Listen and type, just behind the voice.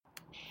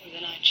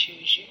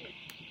choose you.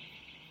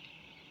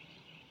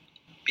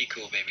 Be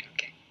cool, baby,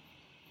 okay?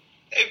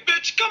 Hey,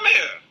 bitch, come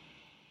here.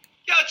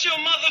 Got your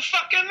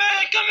motherfucking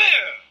man, come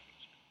here.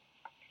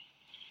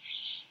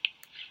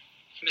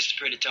 Mr.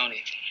 Pretty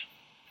Tony,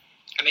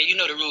 I mean, you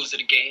know the rules of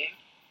the game.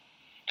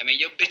 I mean,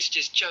 your bitch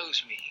just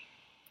chose me.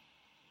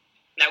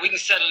 Now, we can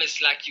settle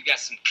this like you got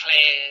some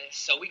class,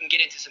 so we can get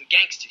into some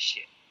gangster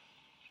shit.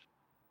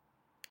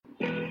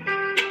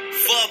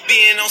 Fuck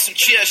being on some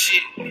chill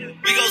shit. We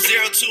go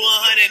 0 to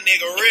 100,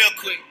 nigga, real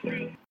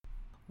quick.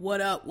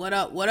 What up, what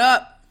up, what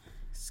up?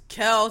 It's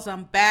Kels,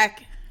 I'm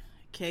back.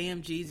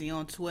 KMGZ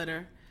on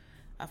Twitter.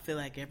 I feel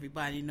like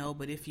everybody know,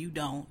 but if you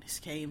don't, it's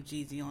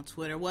KMGZ on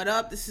Twitter. What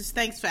up? This is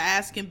Thanks for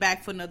Asking,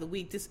 back for another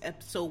week. This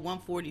episode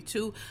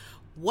 142.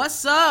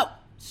 What's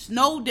up?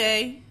 Snow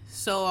day.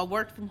 So I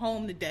worked from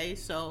home today,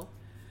 so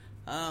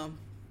I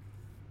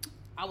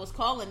was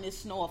calling this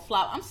snow a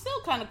flop. I'm still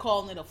kind of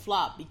calling it a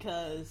flop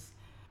because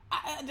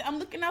I'm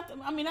looking out.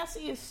 I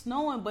see it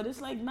snowing, but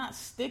it's like not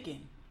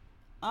sticking.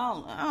 I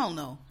don't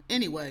know.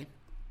 Anyway,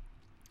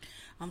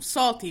 I'm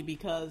salty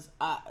because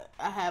I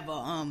have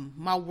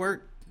my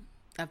work.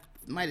 I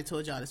might have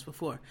told y'all this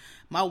before.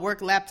 My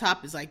work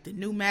laptop is like the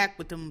new Mac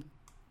with them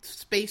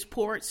space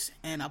ports,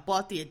 and I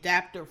bought the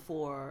adapter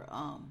for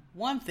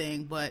one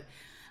thing, but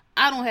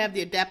I don't have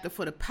the adapter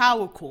for the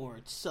power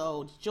cord.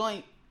 So the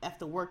joint,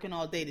 after working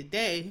all day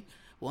today,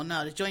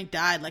 the joint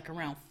died like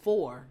around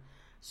 4.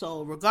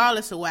 So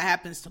regardless of what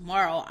happens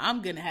tomorrow,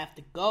 I'm going to have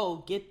to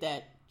go get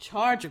that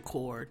charger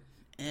cord.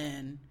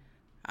 And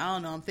I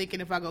don't know, I'm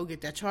thinking if I go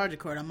get that charger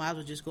cord, I might as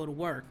well just go to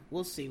work.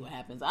 We'll see what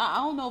happens. I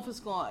don't know if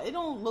it's going, it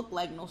don't look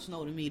like no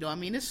snow to me though. I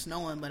mean, it's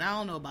snowing, but I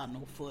don't know about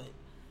no foot.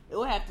 It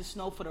will have to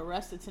snow for the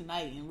rest of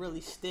tonight and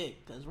really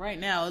stick. Because right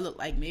now, it look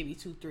like maybe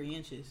 2-3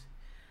 inches.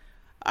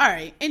 All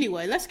right,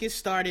 anyway, let's get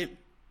started.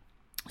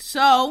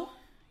 So,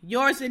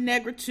 yours in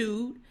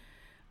negritude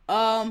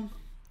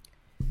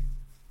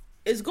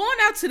is going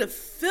out to the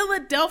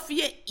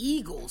Philadelphia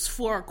Eagles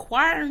for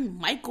acquiring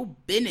Michael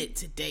Bennett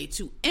today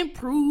to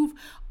improve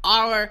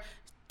our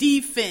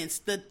defense.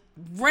 The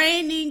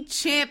reigning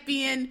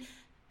champion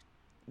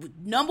with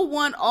number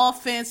 1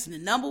 offense and the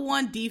number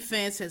 1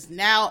 defense has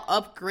now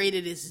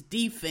upgraded its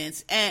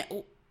defense. And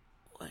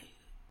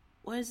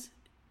wait,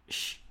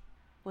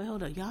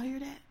 hold up, y'all hear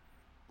that?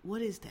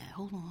 What is that?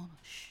 Hold on.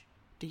 Shh.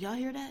 Do y'all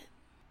hear that?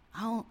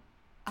 I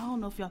don't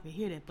know if y'all can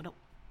hear that, but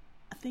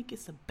I think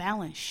it's a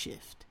balance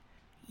shift.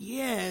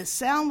 Yeah, it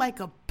sound like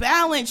a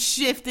balance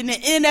shift in the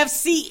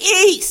NFC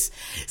East.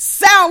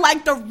 Sound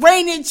like the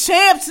reigning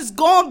champs is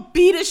gonna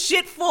beat the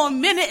shit for a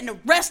minute and the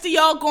rest of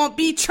y'all gonna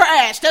be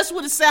trash. That's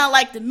what it sound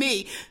like to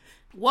me.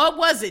 What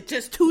was it?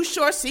 Just 2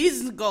 short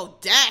seasons ago,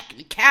 Dak and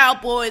the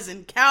Cowboys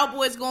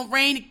gonna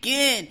reign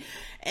again.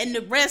 And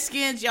the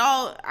Redskins,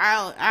 y'all,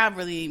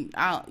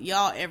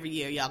 y'all every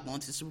year y'all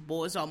going to the Super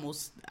Bowl. It's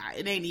almost,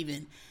 it ain't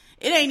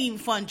even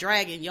fun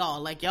dragging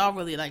y'all. Like, y'all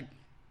really like,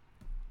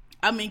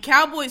 I mean,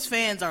 Cowboys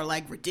fans are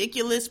like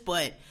ridiculous,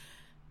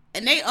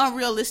 and they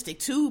unrealistic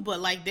too, but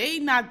like they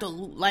not,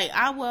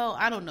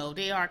 I don't know.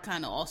 They are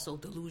kind of also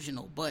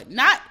delusional, but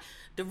not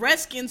the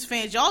Redskins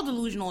fans. Y'all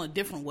delusional in a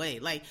different way.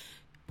 Like,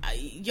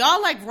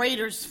 y'all like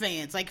Raiders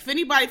fans. Like, if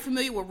anybody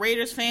familiar with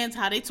Raiders fans,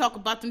 how they talk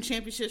about them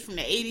championships from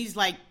the 80s,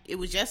 like, it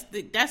was just,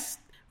 that's,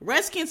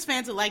 Redskins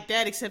fans are like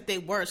that, except they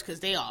worse, because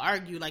they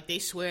argue, like, they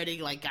swear they,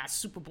 like, got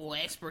Super Bowl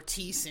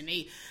expertise, and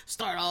they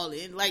start all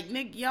in, like,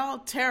 Nick, y'all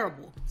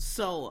terrible.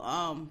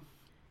 So,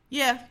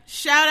 yeah,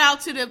 shout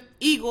out to the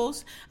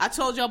Eagles. I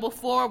told y'all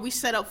before, we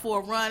set up for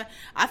a run.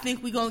 I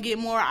think we're going to get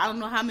more. I don't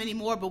know how many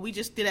more, but we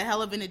just did a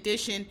hell of an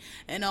addition.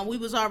 And we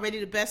was already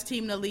the best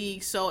team in the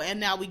league, and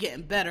now we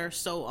getting better.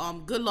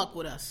 So, good luck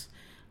with us.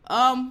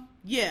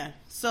 Yeah,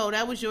 so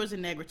that was yours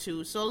in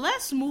negritude. So,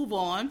 let's move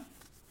on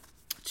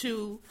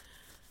to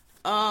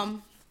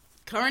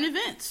current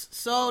events.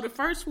 So, the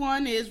first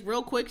one is,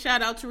 real quick,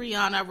 shout out to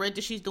Rihanna. I read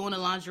that she's doing a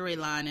lingerie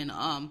line, and,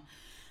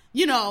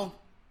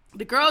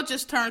 the girl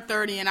just turned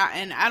 30, and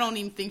I don't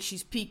even think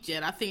she's peaked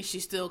yet. I think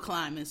she's still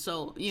climbing.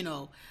 So,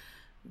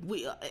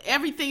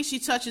 everything she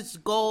touches is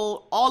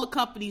gold. All the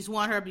companies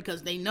want her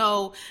because they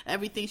know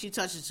everything she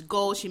touches is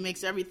gold. She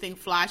makes everything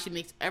fly. She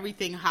makes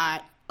everything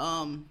hot.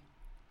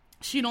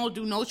 She don't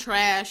do no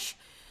trash.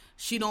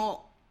 She don't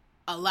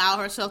allow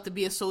herself to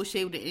be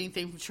associated with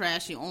anything from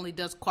trash. She only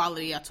does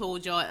quality. I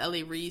told y'all,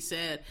 L.A. Reid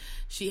said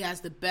she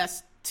has the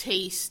best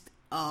taste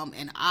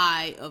and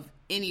eye of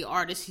any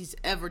artist he's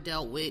ever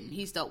dealt with. And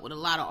he's dealt with a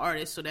lot of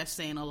artists, so that's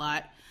saying a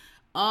lot.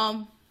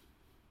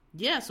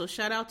 Yeah, so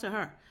shout out to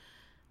her.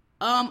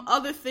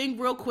 Other thing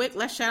real quick,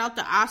 let's shout out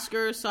the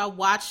Oscars. So I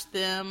watched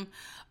them.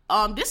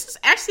 This is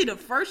actually the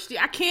first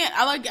year.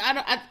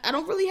 I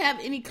don't really have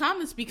any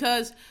comments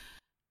because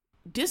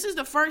this is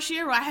the first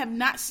year where I have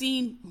not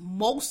seen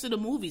most of the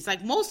movies.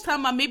 Like, most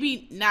time I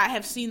maybe not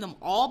have seen them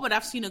all, but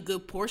I've seen a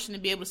good portion to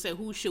be able to say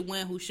who should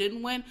win, who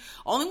shouldn't win.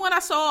 Only one I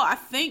saw, I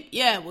think,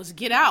 was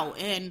Get Out.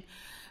 And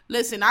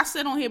listen, I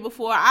said on here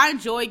before, I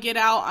enjoy Get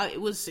Out. It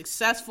was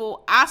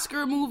successful.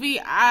 Oscar movie,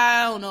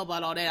 I don't know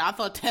about all that. I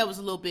thought that was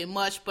a little bit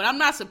much, but I'm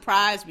not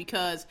surprised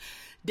because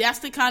that's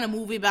the kind of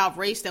movie about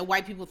race that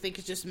white people think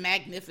is just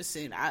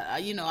magnificent. I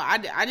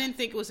didn't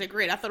think it was that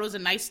great. I thought it was a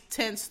nice,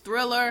 tense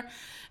thriller.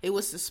 It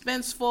was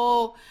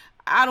suspenseful.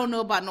 I don't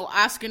know about no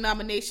Oscar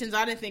nominations.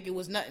 I didn't think it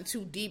was nothing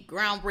too deep,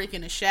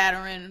 groundbreaking, and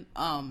shattering.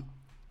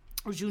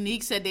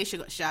 Unique said they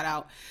should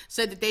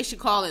said that they should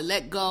call it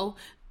Let Go.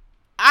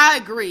 I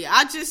agree.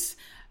 I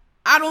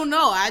don't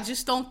know. I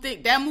just don't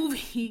think that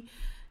movie.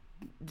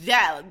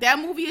 That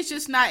movie is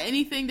just not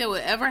anything that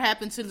would ever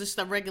happen to just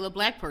a regular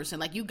black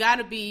person. Like, you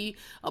gotta be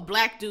a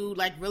black dude,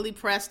 like, really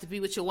pressed to be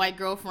with your white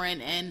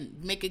girlfriend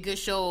and make a good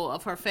show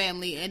of her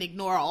family and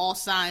ignore all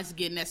signs to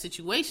get in that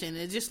situation.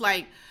 It's just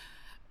like,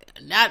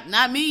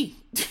 not me.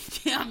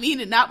 I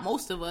mean, and not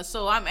most of us.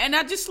 So I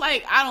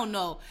don't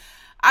know.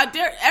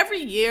 Every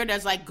year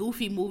there's like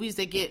goofy movies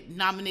that get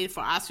nominated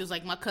for Oscars,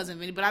 like My Cousin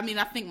Vinny. But I mean,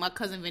 I think My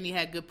Cousin Vinny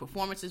had good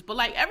performances. But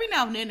like every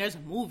now and then there's a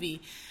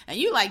movie and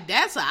you like,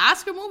 that's an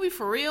Oscar movie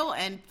for real?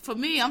 And for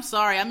me, I'm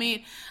sorry. I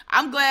mean,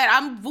 I'm glad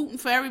I'm rooting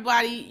for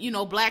everybody,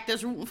 black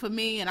that's rooting for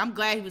me. And I'm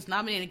glad he was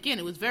nominated again.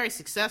 It was very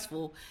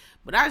successful.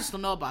 But I just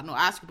don't know about no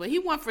Oscar. But he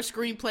won for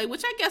screenplay,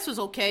 which I guess was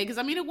okay. Because,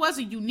 I mean, it was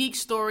a unique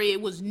story. It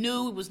was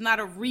new. It was not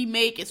a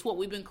remake. It's what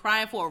we've been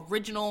crying for,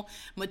 original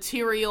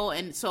material.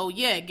 And so,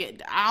 yeah,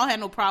 I don't have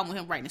no problem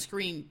with him writing a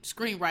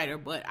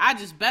screenwriter. But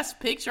Best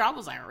Picture, I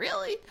was like,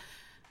 really?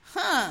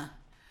 Huh.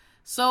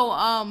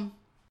 So,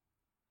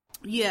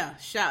 yeah.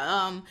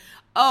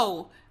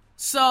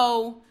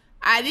 So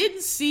I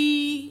didn't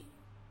see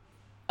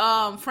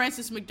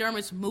Frances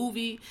McDermott's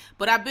movie,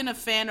 but I've been a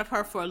fan of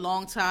her for a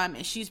long time,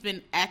 and she's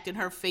been acting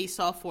her face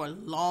off for a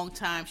long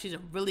time. She's a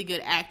really good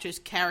actress,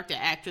 character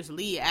actress,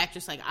 lead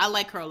actress. Like, I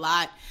like her a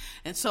lot,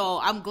 and so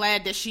I'm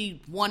glad that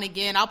she won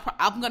again.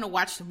 I'm gonna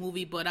watch the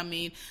movie, but I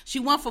mean, she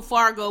won for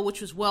Fargo,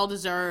 which was well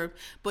deserved.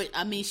 But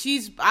I mean,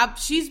 she's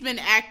been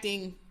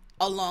acting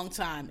a long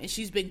time, and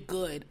she's been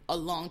good a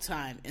long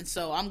time, and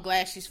so I'm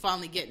glad she's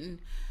finally getting,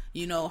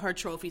 her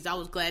trophies. I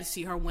was glad to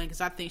see her win because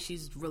I think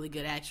she's a really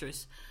good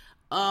actress.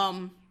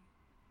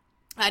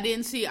 I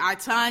didn't see I,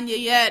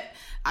 Tonya yet.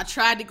 I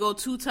tried to go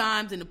 2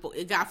 times and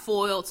it got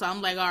foiled. So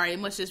I'm like, all right, it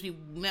must just be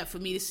meant for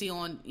me to see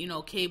on,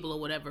 cable or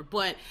whatever.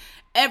 But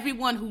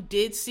everyone who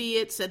did see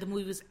it said the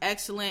movie was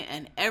excellent.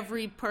 And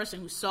every person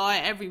who saw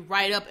it, every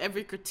write-up,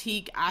 every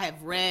critique I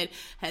have read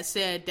has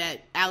said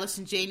that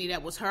Allison Janney,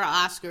 that was her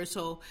Oscar.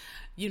 So,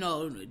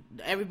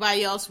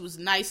 everybody else was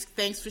nice.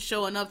 Thanks for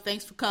showing up.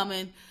 Thanks for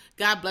coming.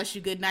 God bless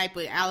you. Good night.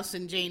 But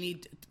Allison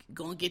Janney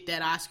gonna get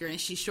that Oscar,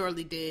 and she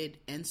surely did.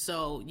 And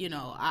so,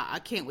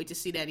 I can't wait to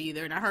see that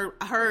either. And I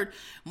heard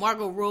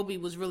Margot Robbie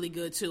was really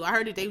good too. I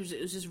heard that it was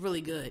just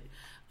really good.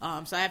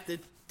 So I have to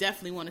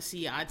definitely want to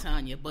see I,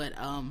 Tonya. But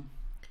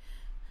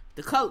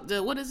the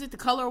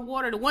Color of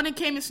Water, the one that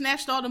came and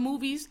snatched all the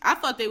movies. I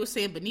thought they were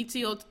saying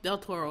Benicio del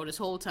Toro this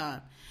whole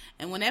time,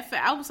 and when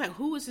I was like,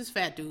 who is this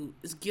fat dude?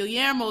 It's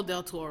Guillermo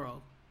del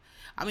Toro.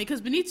 I mean,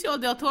 because Benicio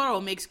del Toro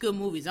makes good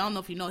movies. I don't know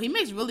if you know. He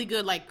makes really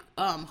good, like,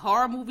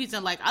 horror movies.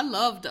 And, like, I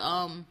loved,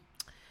 what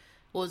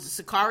was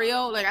it,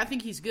 Sicario? Like, I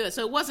think he's good.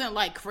 So it wasn't,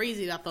 like,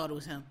 crazy that I thought it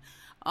was him.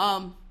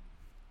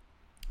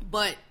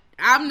 But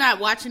I'm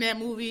not watching that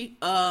movie.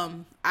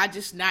 I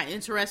just not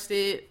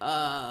interested.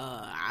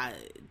 I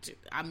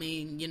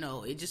mean,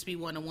 it just be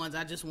one of the ones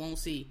I just won't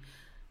see.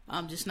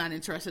 I'm just not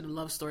interested in a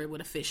love story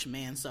with a fish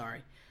man.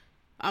 Sorry.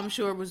 I'm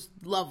sure it was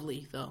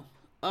lovely, though.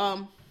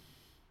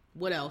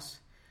 What else?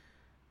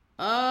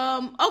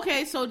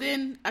 Okay, so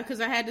then,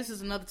 because I had this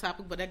as another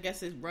topic, but I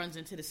guess it runs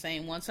into the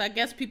same one. So I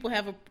guess people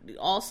have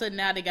all of a sudden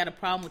now they got a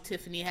problem with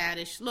Tiffany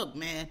Haddish. Look,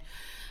 man,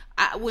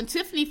 when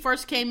Tiffany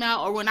first came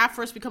out, or when I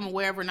first became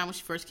aware of her, not when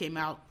she first came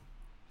out,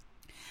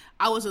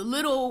 I was a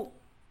little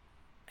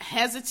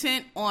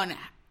hesitant on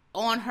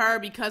her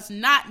because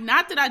not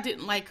that I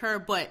didn't like her,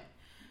 but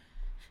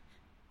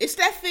it's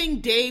that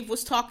thing Dave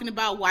was talking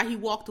about, why he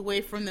walked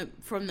away from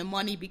the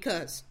money,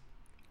 because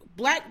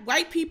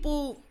white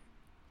people,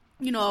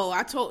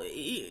 besides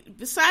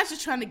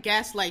just trying to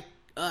gaslight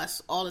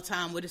us all the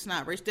time with it's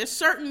not rich, there's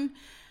certain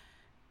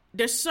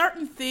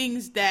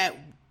things that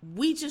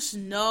we just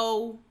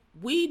know.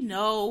 We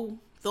know,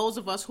 those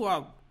of us who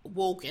are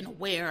woke and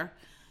aware,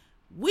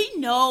 we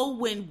know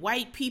when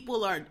white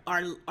people are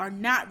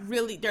not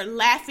really, they're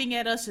laughing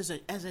at us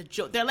as a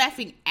joke. They're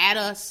laughing at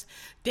us.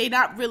 They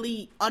not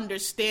really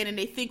understanding.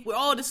 They think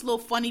we're, this little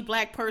funny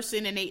black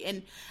person,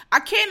 and I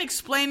can't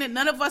explain it.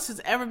 None of us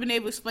has ever been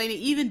able to explain it.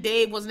 Even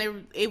Dave wasn't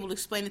ever able to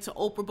explain it to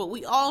Oprah, but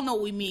we all know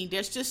what we mean.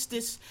 There's just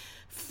this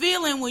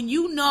feeling when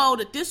you know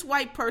that this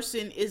white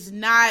person is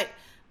not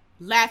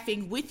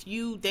laughing with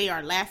you, they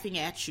are laughing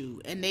at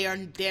you, and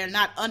they're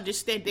not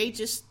understand. They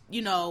just,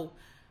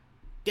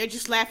 they're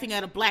just laughing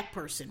at a black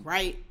person,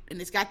 right?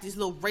 And it's got this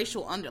little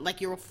racial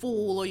like you're a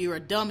fool or you're a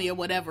dummy or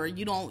whatever.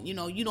 You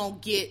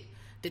don't get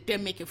that they're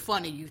making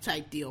fun of you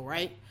type deal,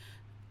 right?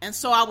 And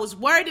so I was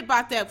worried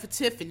about that for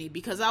Tiffany,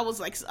 because I was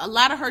like, a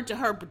lot of her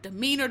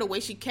demeanor, the way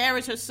she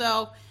carries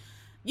herself.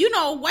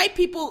 White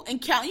people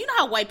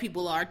how white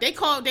people are. They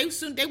want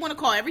to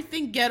call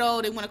everything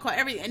ghetto. They want to call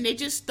everything, and they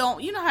just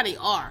don't. You know how they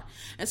are.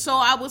 And so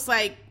I was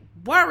like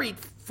worried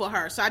for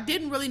her. So I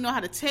didn't really know how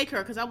to take her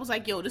because I was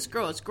like, yo, this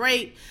girl is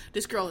great.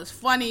 This girl is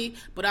funny,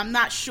 but I'm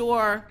not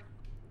sure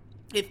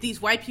if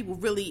these white people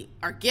really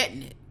are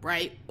getting it,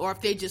 right? Or if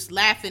they just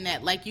laughing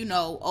at, like, you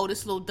know, oh,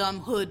 this little dumb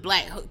hood,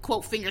 black,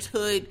 quote fingers,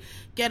 hood,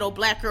 ghetto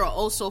black girl,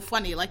 oh, so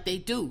funny, like they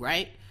do,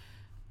 right?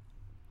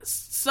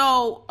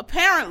 So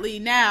apparently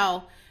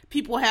now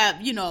people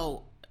have, you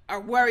know, are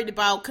worried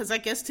about, because I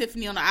guess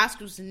Tiffany on the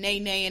Oscars was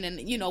nay-naying,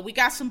 and, you know, we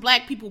got some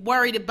black people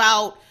worried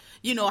about,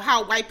 you know,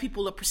 how white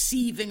people are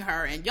perceiving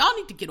her, and y'all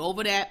need to get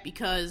over that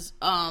because,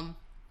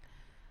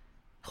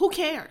 who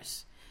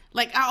cares?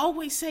 Like I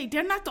always say,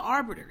 they're not the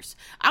arbiters.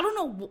 I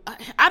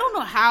don't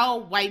know how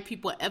white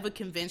people ever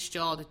convinced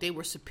y'all that they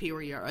were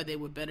superior or they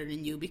were better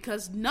than you,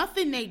 because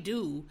nothing they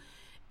do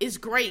is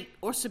great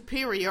or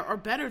superior or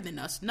better than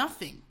us.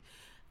 Nothing.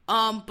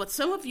 But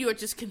some of you are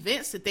just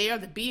convinced that they are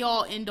the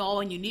be-all,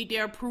 end-all, and you need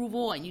their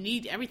approval, and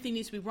everything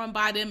needs to be run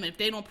by them, and if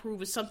they don't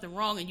approve, it's something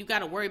wrong, and you got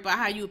to worry about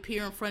how you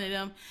appear in front of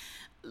them.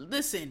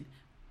 Listen,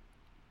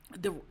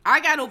 I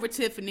got over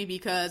Tiffany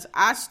because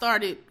I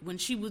started when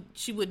she would,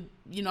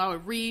 you know, I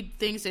would read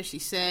things that she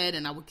said,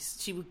 and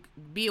she would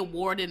be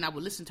awarded, and I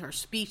would listen to her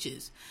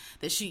speeches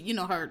that she, you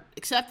know, her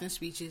acceptance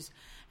speeches.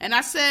 And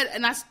I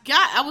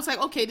was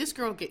like, okay, this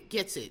girl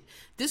gets it.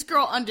 This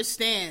girl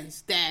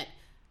understands that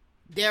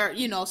there,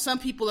 you know, some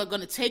people are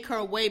going to take her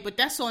away, but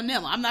that's on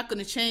them. I'm not going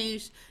to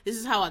change. This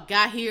is how I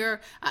got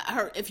here.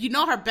 If you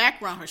know her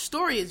background, her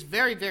story is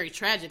very, very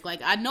tragic. Like,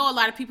 I know a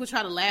lot of people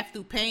try to laugh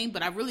through pain,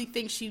 but I really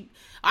think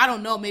I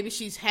don't know, maybe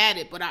she's had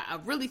it, but I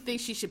really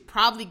think she should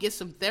probably get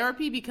some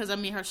therapy because, I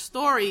mean, her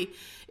story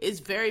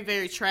is very,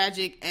 very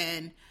tragic.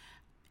 And,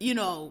 you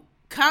know,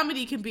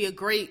 comedy can be a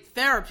great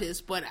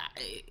therapist, but,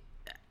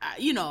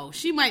 you know,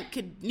 she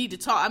could need to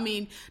talk. I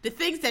mean, the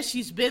things that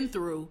she's been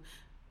through.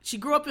 She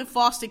grew up in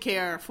foster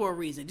care for a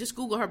reason. Just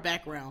Google her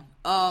background.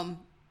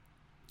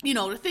 You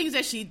know, the things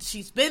that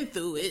she's been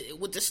through, it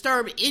would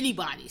disturb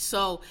anybody.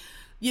 So,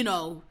 you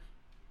know,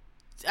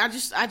 I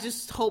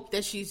just hope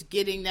that she's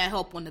getting that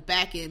help on the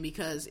back end,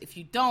 because if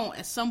you don't,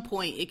 at some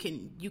point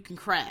you can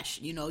crash.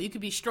 You know, you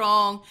can be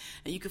strong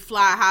and you can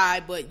fly high,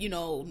 but you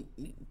know,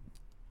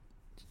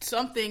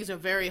 some things are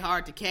very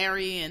hard to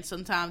carry, and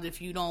sometimes if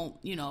you don't,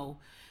 you know,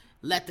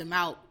 let them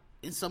out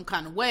in some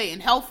kind of way, in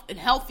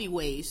healthy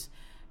ways,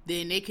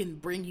 then they can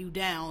bring you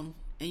down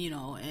and, you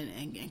know,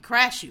 and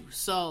crash you.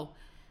 So,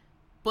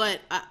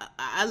 but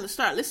I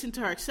start listening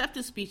to her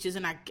acceptance speeches,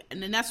 and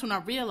then that's when I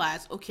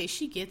realized, okay,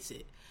 she gets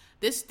it.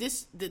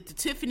 The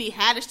Tiffany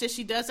Haddish that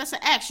she does, that's an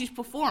act. She's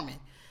performing.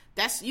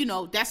 That's, you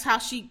know, that's how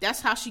she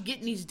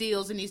getting these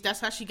deals, and that's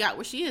how she got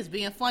where she is,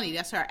 being funny.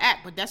 That's her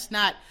act, but that's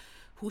not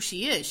who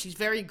she is. She's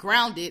very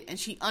grounded, and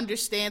she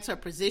understands her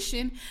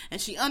position, and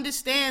she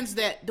understands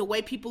that the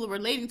way people are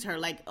relating to her.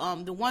 Like,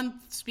 the one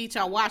speech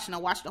I watched, and I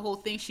watched the whole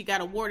thing, she got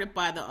awarded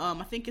by the,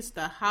 I think it's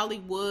the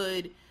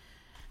Hollywood,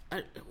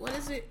 what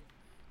is it?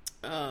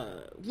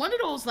 One of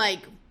those,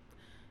 like,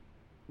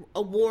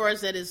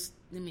 awards that is,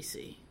 let me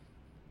see.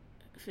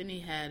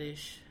 Tiffany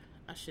Haddish.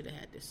 I should have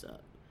had this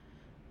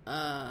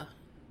up.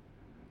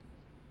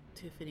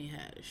 Tiffany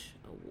Haddish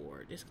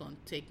Award. It's going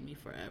to take me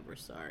forever,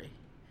 sorry.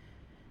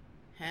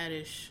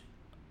 Haddish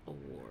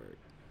Award.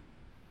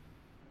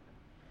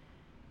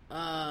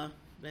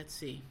 Let's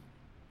see.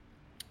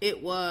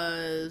 It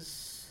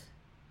was,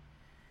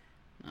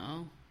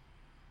 no.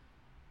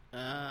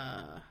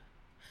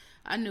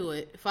 I knew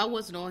it. If I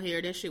wasn't on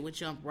here, that shit would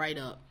jump right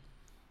up.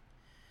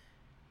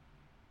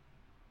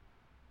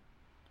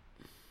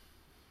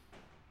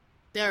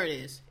 There it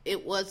is.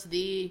 It was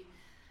the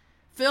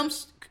Film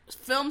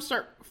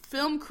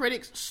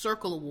Critics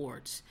Circle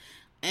Awards.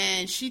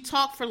 And she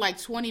talked for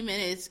like 20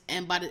 minutes,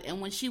 and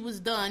when she was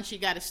done, she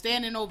got a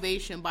standing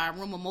ovation by a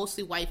room of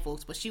mostly white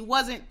folks. But she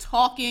wasn't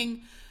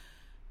talking.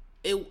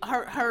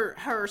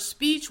 Her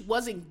speech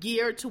wasn't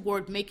geared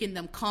toward making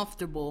them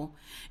comfortable.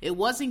 It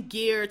wasn't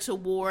geared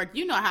toward,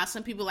 you know how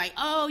some people like,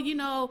 oh, you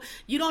know,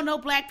 you don't know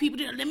black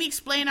people. Let me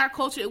explain our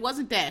culture. It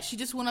wasn't that. She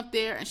just went up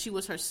there and she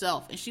was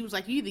herself. And she was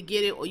like, you either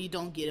get it or you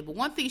don't get it. But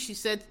one thing she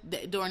said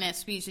during that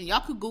speech, and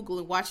y'all could Google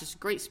and watch this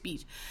great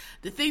speech.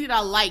 The thing that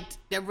I liked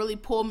that really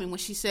pulled me when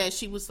she said,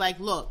 she was like,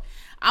 look,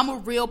 I'm a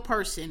real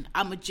person.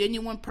 I'm a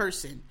genuine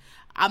person.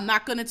 I'm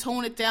not going to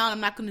tone it down.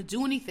 I'm not going to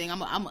do anything.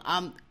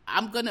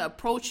 I'm going to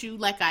approach you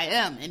like I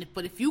am.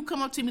 But if you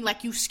come up to me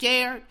like you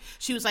scared,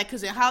 she was like,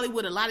 because in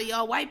Hollywood, a lot of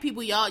y'all white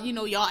people,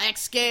 y'all act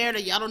scared, or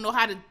y'all don't know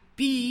how to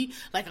be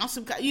like, I'm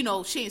some, you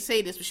know, she didn't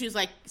say this, but she was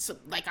like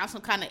I'm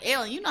some kind of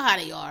alien. You know how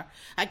they are.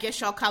 I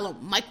guess y'all call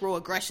them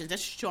microaggressions.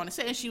 That's what she's trying to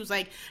say. And she was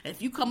like,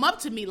 if you come up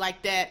to me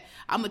like that,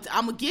 I'm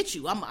gonna get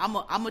you. I'm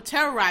gonna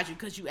terrorize you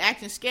because you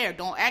acting scared.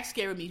 Don't act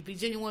scared with me. Be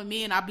genuine with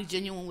me, and I'll be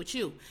genuine with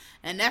you.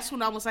 And that's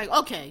when I was like,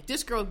 okay,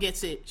 this girl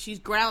gets it. She's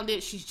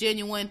grounded. She's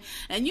genuine.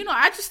 And, you know,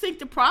 I just think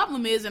the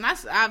problem is, and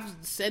I've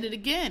said it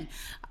again,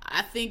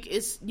 I think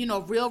it's,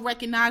 real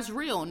recognize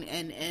real,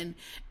 and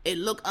it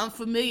look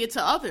unfamiliar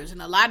to others.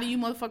 And a lot of you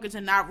motherfuckers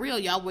are not real.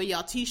 Y'all wear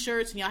y'all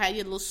t-shirts and y'all have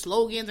your little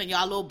slogans and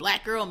y'all little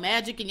black girl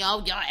magic and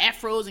y'all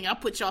afros and y'all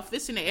put y'all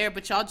fists in the air,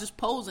 but y'all just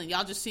posing.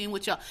 Y'all just seeing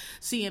what y'all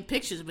see in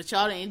pictures, but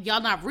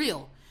y'all not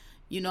real.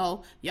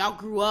 Y'all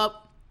grew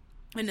up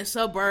in the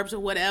suburbs or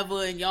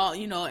whatever, and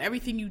y'all,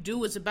 everything you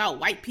do is about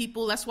white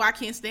people. That's why I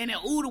can't stand it.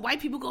 Ooh, the white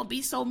people gonna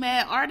be so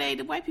mad. Are they?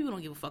 The white people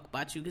don't give a fuck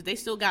about you because they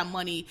still got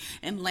money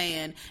and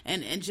land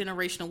and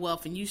generational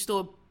wealth, and you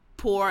still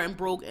poor and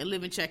broke and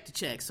living check to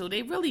check. So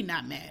they really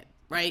not mad,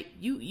 right?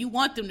 You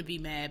want them to be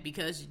mad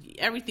because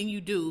everything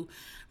you do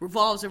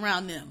revolves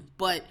around them.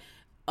 But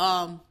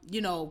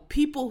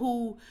people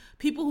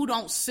who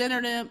don't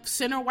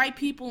center white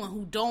people and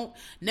who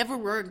never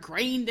were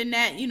ingrained in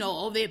that,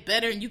 they're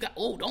better, and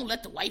don't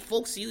let the white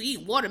folks see you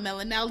eat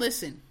watermelon. Now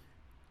listen,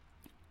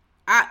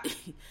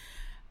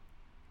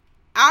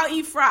 I'll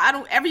eat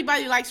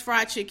everybody likes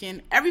fried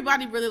chicken.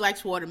 Everybody really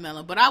likes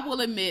watermelon, but I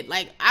will admit,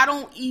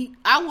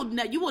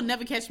 you will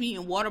never catch me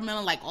eating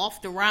watermelon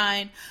off the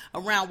rind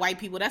around white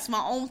people. That's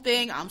my own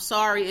thing. I'm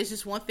sorry. It's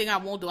just one thing I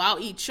won't do. I'll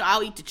eat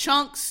the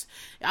chunks.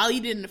 I'll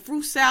eat it in the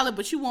fruit salad,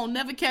 but you won't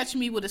never catch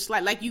me with a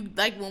slice like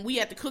when we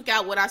had to cook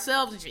out with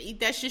ourselves and you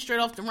eat that shit straight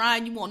off the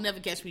rind. You won't never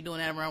catch me doing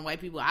that around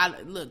white people.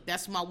 Look,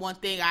 that's my one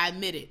thing. I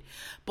admit it.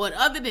 But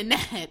other than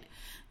that,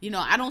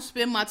 I don't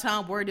spend my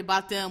time worried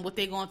about them, what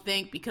they gonna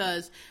think,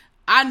 because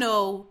I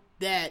know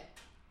that,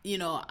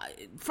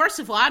 first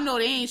of all, I know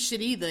they ain't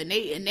shit either, and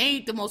they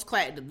ain't the most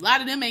class. A lot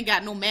of them ain't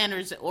got no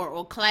manners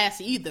or class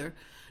either.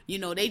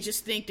 They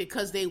just think that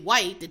because they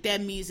white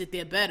that means that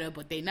they're better,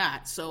 but they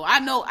not. So I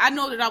know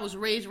that I was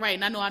raised right,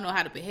 and I know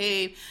how to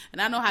behave,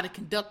 and I know how to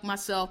conduct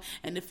myself.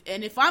 And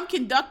if I'm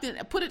conducting,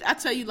 I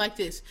tell you like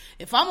this: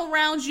 if I'm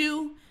around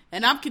you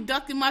and I'm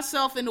conducting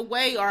myself in a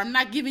way, or I'm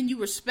not giving you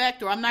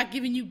respect, or I'm not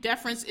giving you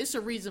deference, it's a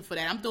reason for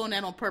that. I'm doing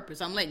that on purpose.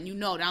 I'm letting you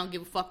know that I don't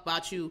give a fuck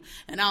about you,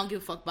 and I don't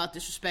give a fuck about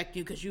disrespecting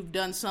you because you've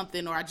done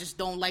something, or I just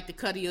don't like the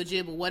cut of your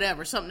jib or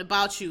whatever. Something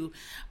about you,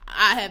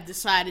 I have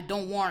decided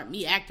don't warrant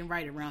me acting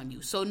right around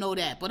you. So know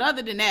that. But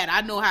other than that, I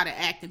know how to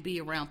act and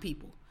be around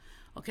people.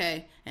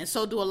 Okay? And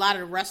so do a lot of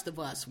the rest of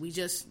us. We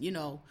just,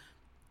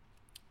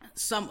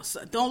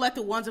 don't let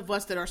the ones of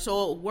us that are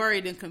so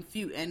worried and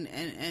confused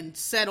and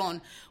set on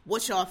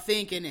what y'all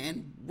think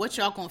and what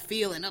y'all gonna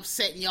feel and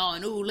upsetting y'all,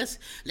 and let's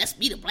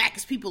be the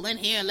blackest people in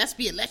here, and let's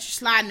be electric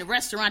slide in the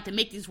restaurant to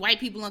make these white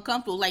people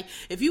uncomfortable. Like,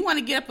 if you want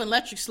to get up and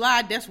electric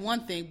slide, that's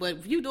one thing, but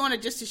if you doing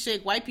it just to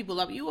shake white people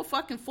up, you a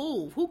fucking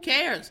fool. Who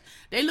cares?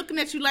 They looking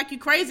at you like you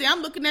crazy.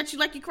 I'm looking at you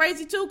like you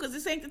crazy too, because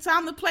this ain't the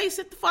time to play.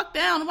 Sit the fuck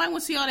down. Nobody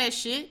want to see all that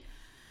shit.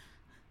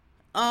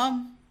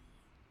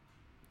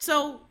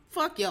 So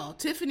fuck y'all.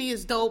 Tiffany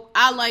is dope.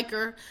 I like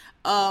her.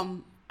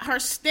 Her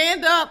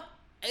stand-up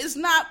is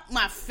not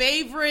my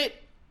favorite,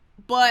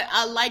 but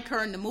I like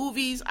her in the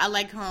movies. I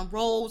like her in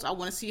roles. I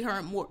want to see her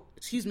in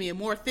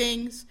more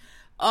things.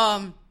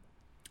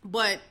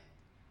 But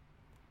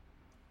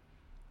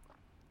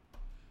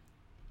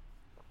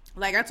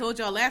like I told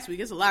y'all last week,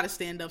 there's a lot of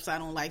stand-ups I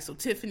don't like, so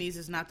Tiffany's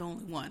is not the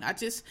only one. I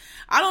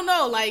don't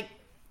know,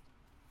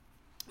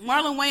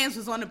 Marlon Wayans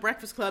was on the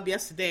Breakfast Club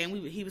yesterday, and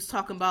he was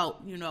talking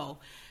about,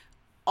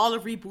 all the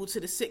reboots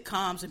of the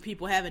sitcoms and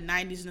people having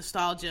 90s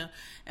nostalgia.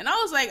 And I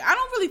was like, I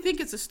don't really think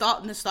it's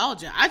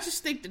nostalgia. I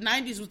just think the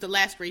 90s was the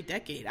last great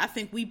decade. I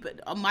think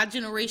my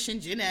generation,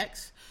 Gen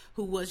X,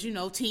 who was,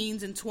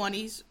 teens and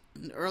 20s,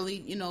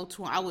 early,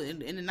 I was in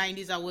the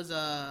 90s, I was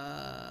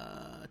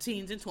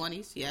teens and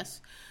 20s, yes.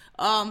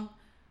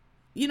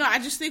 I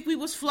just think we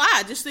was fly.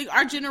 I just think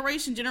our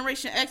Generation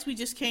X, we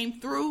just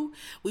came through.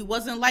 We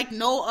wasn't like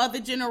no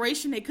other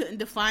generation. They couldn't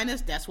define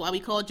us. That's why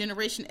we call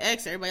Generation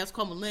X. Everybody else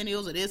called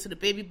millennials or this, or the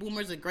baby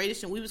boomers, the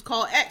greatest. And we was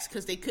called X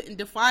because they couldn't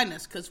define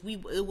us, because we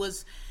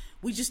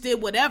just did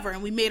whatever,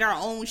 and we made our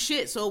own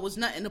shit, so it was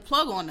nothing to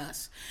plug on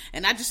us.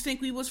 And I just think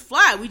we was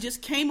fly. We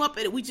just came up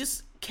in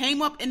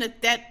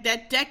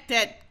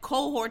that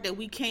cohort that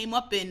we came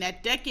up in,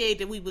 that decade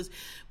that we was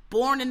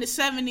born in the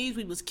 70s,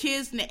 we was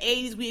kids in the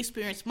 80s, we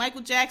experienced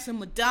Michael Jackson,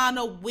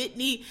 Madonna,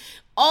 Whitney,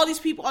 all these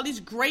people, all these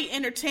great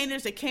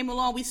entertainers that came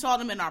along. We saw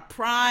them in our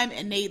prime,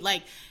 and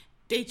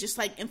they just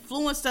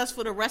influenced us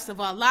for the rest of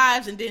our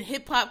lives. And then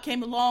hip hop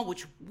came along,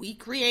 which we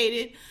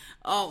created,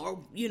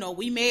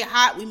 we made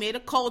hot, we made a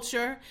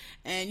culture,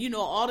 and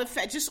all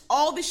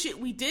the shit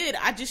we did.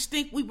 I just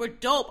think we were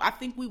dope. I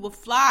think we were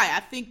fly. I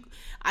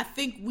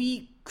think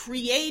we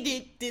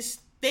created this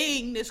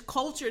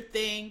culture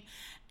thing.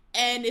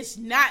 And it's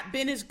not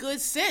been as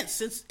good since.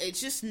 It's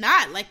just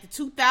not. Like, the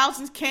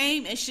 2000s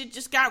came and shit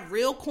just got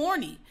real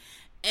corny.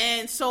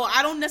 And so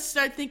I don't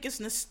necessarily think it's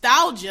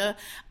nostalgia.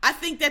 I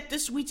think that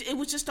it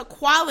was just a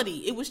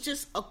quality. It was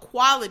just a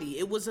quality.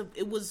 It was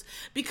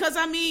because,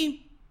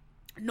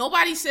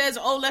 nobody says,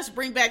 oh, let's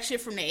bring back shit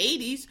from the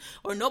 80s.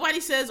 Or nobody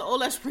says, oh,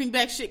 let's bring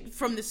back shit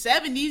from the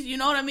 70s. You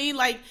know what I mean?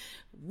 Like,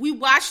 we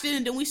watched it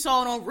and then we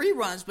saw it on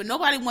reruns, but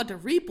nobody wanted to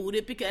reboot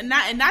it because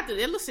not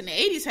that listen, the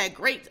 80s had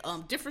great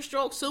Different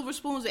Strokes, Silver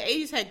Spoons. The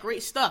 80s had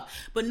great stuff,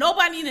 but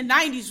nobody in the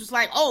 90s was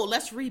like, oh,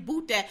 let's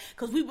reboot that,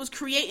 because we was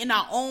creating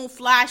our own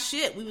fly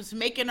shit. We was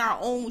making our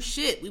own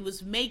shit. We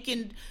was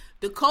making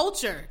the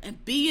culture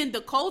and being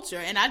the culture.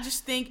 And I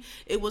just think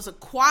it was a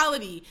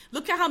quality.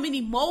 Look at how many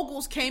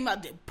moguls came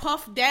out.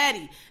 Puff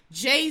Daddy,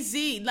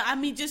 Jay-Z. I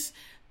mean, just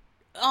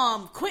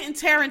Quentin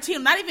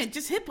Tarantino, not even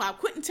just hip hop,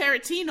 Quentin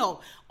Tarantino,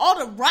 all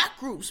the rock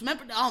groups.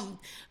 Remember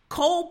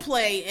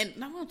Coldplay, and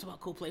no, I'm not talking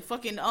about Coldplay,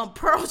 fucking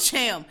Pearl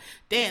Jam.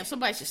 Damn,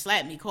 somebody should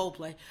slap me,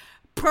 Coldplay.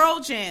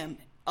 Pearl Jam,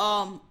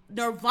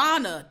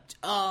 Nirvana,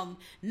 9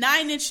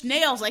 Inch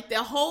Nails, like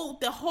the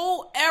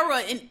whole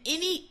era in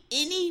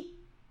any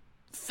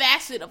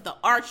facet of the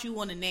art you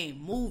want to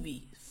name,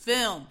 movie,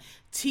 film,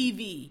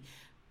 TV.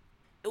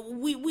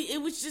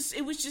 It was just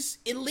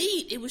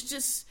elite. It was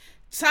just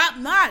top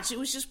notch. It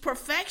was just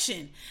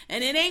perfection,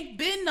 and it ain't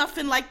been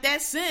nothing like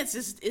that since.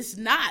 It's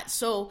not.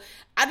 So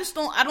I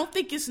don't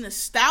think it's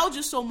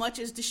nostalgia so much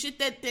as the shit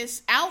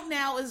that's out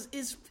now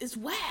is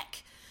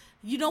whack.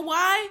 You know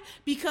why?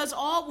 Because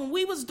when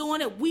we was doing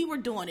it, we were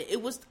doing it.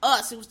 It was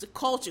us. It was the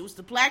culture. It was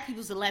the black people, it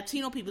was the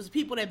Latino people, it was the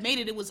people that made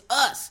it. It was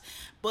us.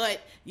 But,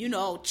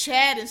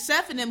 Chad and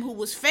Seth and them, who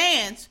was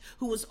fans,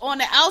 who was on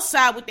the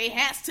outside with their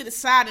hats to the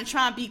side and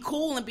trying to be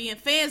cool and being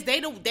fans, they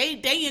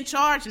in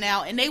charge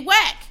now, and they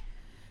whack.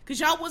 Because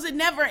y'all wasn't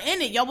never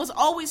in it. Y'all was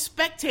always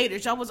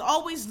spectators. Y'all was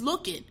always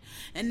looking.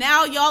 And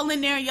now y'all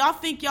in there and y'all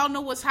think y'all know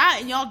what's hot,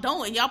 and y'all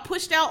don't. And y'all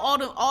pushed out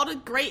all the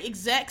great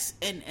execs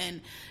and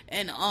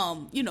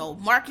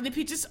marketing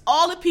people, just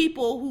all the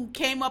people who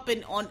came up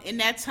in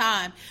that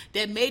time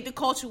that made the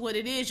culture what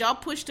it is. Y'all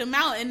pushed them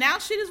out, and now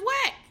shit is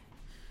whack.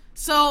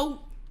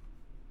 So,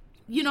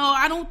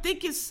 I don't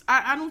think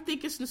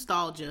it's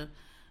nostalgia.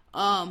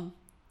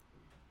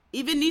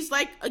 Even these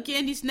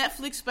these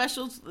Netflix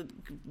specials,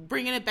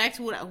 bringing it back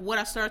to what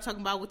I started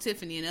talking about with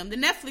Tiffany and them, the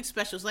Netflix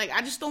specials,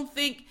 I just don't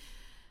think,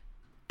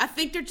 I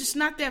think they're just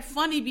not that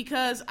funny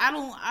because I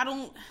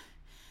don't,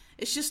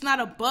 it's just not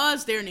a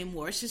buzz there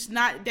anymore. It's just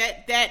not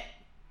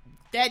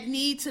that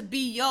need to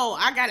be,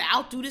 I gotta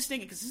outdo this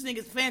nigga because this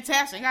nigga's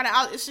fantastic.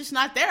 It's just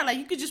not there. Like,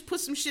 you could just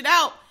put some shit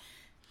out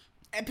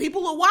and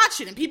people will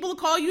watch it and people will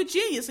call you a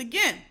genius.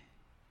 Again,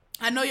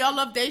 I know y'all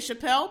love Dave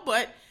Chappelle,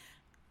 but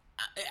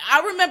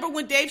I remember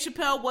when Dave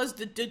Chappelle was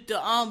the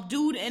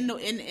dude in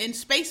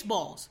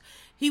Spaceballs.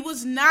 He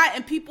was not,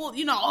 and people,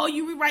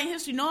 you rewrite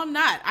history. No, I'm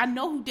not. I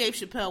know who Dave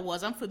Chappelle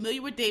was. I'm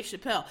familiar with Dave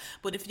Chappelle.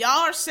 But if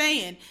y'all are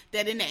saying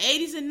that in the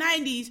 80s and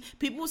 90s,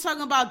 people were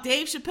talking about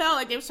Dave Chappelle,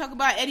 like they were talking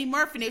about Eddie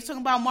Murphy, and they were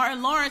talking about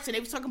Martin Lawrence, and they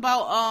were talking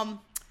about,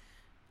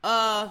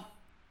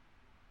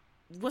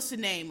 what's the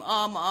name?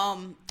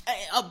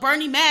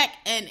 Bernie Mac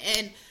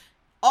and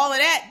all of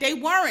that, they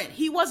weren't.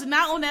 He was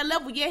not on that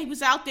level. Yeah, he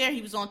was out there.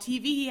 He was on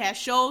TV. He had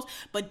shows.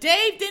 But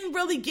Dave didn't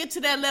really get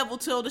to that level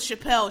till the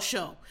Chappelle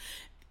Show.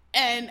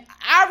 And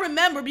I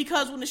remember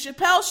because when the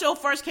Chappelle Show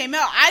first came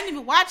out, I didn't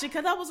even watch it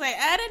because I was like,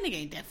 that nigga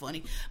ain't that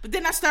funny. But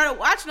then I started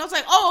watching. I was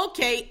like, oh,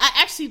 okay. I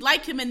actually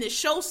like him in this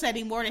show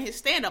setting more than his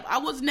stand-up. I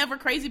was never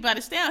crazy about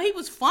his stand-up. He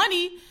was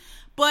funny.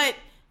 But,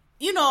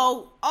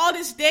 all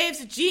this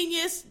Dave's a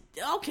genius.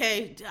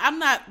 Okay, I'm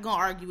not going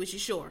to argue with you.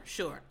 Sure.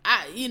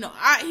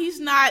 He's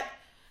not...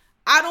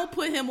 I don't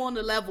put him on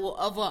the level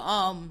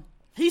of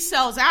he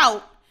sells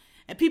out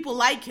and people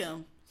like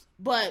him,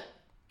 but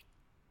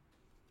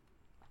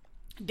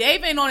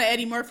Dave ain't on the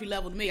Eddie Murphy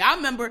level to me. I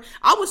remember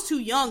I was too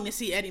young to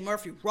see Eddie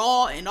Murphy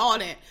raw and all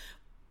that.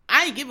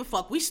 I ain't give a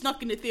fuck. We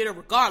snuck in the theater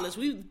regardless.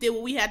 We did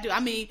what we had to. I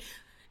mean,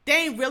 they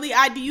ain't really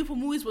IDU for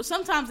movies, but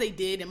sometimes they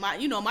did. And my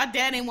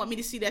dad ain't want me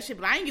to see that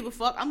shit, but I ain't give a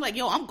fuck. I'm like,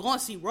 I'm going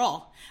to see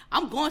Raw.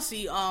 I'm going to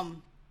see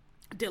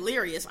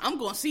Delirious. I'm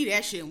gonna see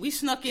that shit. And we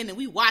snuck in and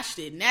we watched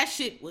it, and that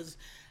shit was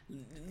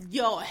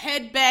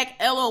head back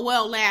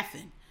LOL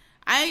laughing.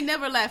 I ain't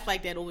never laughed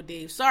like that over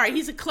Dave. Sorry,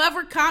 he's a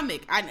clever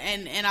comic,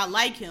 and I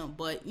like him,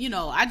 but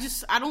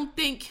I don't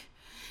think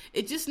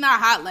it's just not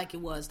hot like it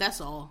was.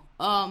 That's all.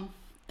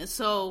 And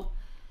so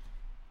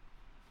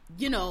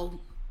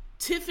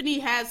Tiffany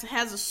has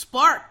a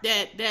spark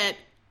that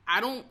I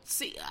don't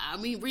see. I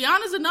mean,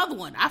 Rihanna's another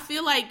one. I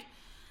feel like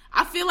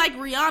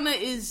Rihanna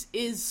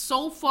is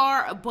so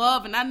far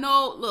above, and I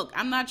know, look,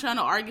 I'm not trying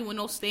to argue with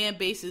no stand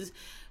bases,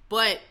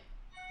 but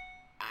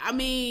I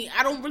mean,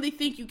 I don't really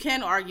think you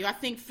can argue. I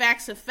think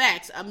facts are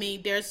facts. I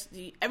mean,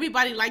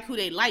 everybody like who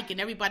they like, and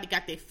everybody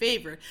got their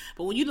favorite.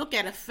 But when you look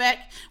at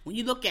effect, when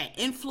you look at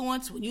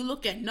influence, when you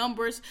look at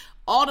numbers,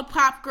 all the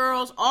pop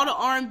girls, all the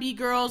R&B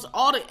girls,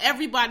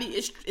 everybody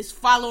is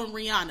following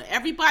Rihanna.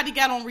 Everybody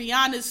got on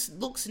Rihanna's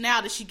looks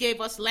now that she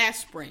gave us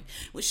last spring,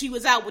 when she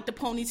was out with the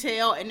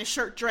ponytail and the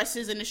shirt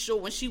dresses and the show,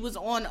 when she was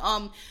on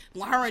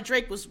when her and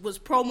Drake was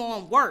promo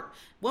on Work.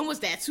 When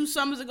was that? 2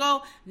 summers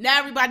ago? Now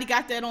everybody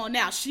got that on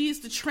now. She is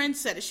the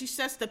trendsetter. She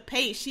sets the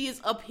pace. She is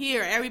up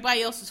here.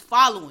 Everybody else is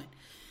following.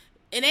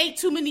 It ain't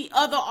too many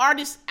other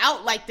artists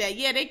out like that.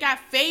 Yeah, they got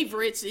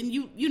favorites, and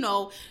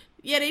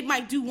yeah, they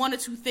might do 1 or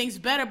 2 things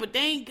better, but they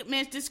ain't,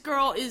 man, this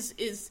girl is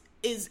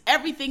is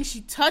everything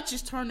she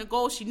touches turn to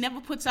gold. She never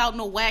puts out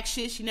no whack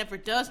shit. She never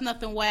does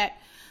nothing whack.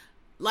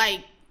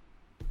 Like,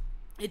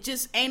 it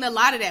just ain't a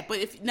lot of that. But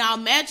if now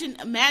imagine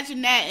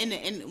that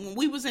in when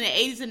we was in the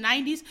 80s and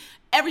 90s,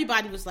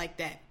 everybody was like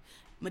that.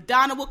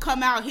 Madonna would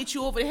come out, hit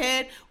you over the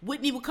head.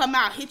 Whitney would come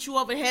out, hit you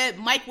over the head.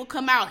 Mike would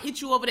come out,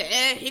 hit you over the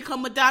head. Here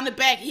come Madonna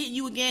back, hit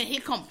you again. Here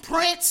come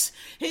Prince,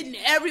 hitting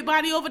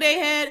everybody over their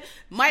head.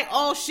 Mike,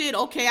 oh shit,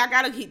 okay, I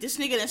gotta hit this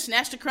nigga that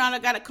snatched the crown. I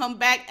gotta come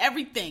back.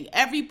 Everything.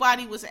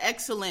 Everybody was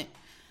excellent.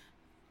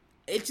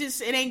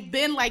 It ain't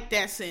been like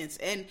that since.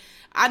 And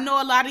I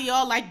know a lot of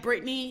y'all like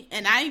Britney,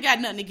 and I ain't got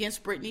nothing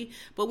against Britney,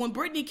 but when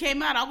Britney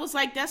came out, I was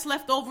like, that's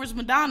leftovers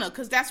Madonna,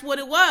 because that's what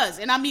it was.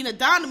 And I mean,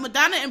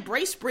 Madonna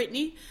embraced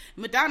Britney.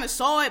 Madonna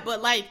saw it,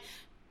 but like,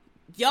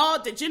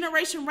 y'all, the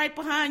generation right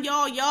behind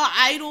y'all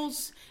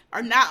idols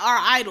are not our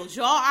idols.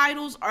 Y'all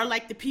idols are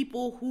like the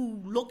people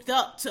who looked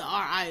up to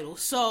our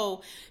idols.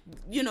 So,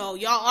 you know,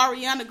 y'all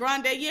Ariana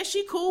Grande, yeah,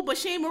 she cool, but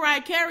she ain't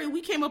Mariah Carey.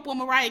 We came up on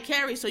Mariah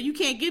Carey, so you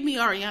can't give me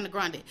Ariana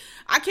Grande.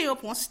 I came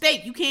up on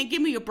steak. You can't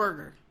give me a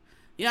burger.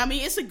 You know what I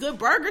mean? It's a good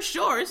burger,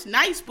 sure, it's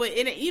nice, but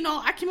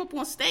I came up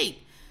on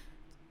steak.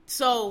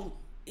 So,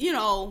 you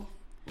know,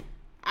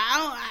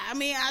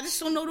 I just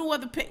don't know the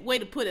other way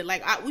to put it.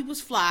 Like, we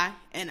was fly,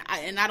 and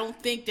I don't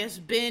think there's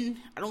been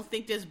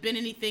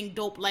anything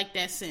dope like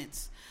that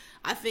since.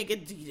 I think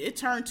it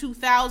turned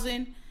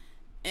 2000,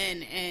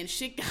 and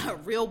shit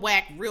got real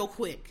whack real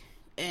quick.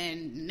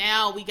 And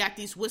now we got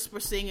these whisper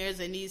singers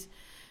and these.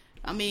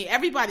 I mean,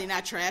 everybody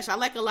not trash. I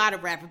like a lot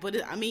of rappers,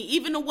 but I mean,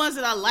 even the ones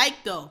that I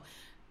like though,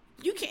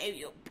 you can't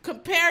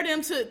compare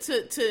them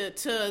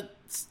to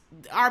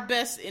our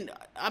best.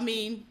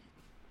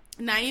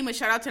 Naima,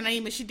 shout out to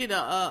Naima. She did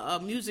a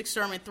music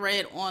sermon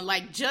thread on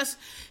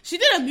she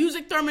did a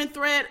music sermon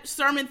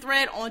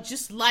thread on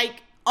just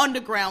like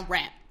underground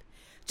rap.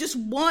 Just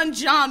one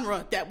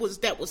genre that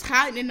was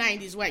hot in the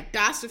 90s, like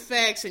Das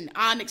EFX and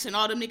Onyx and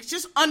all them niggas,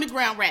 just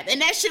underground rap.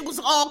 And that shit was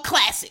all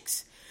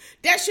classics.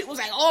 That shit was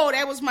like, oh,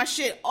 that was my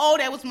shit. Oh,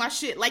 that was my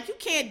shit. Like, you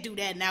can't do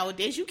that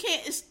nowadays. You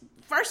can't.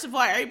 First of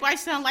all, everybody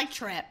sound like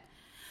trap.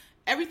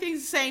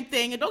 Everything's the same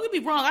thing. And don't get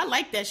me wrong, I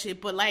like that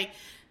shit. But, like,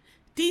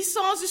 these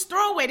songs is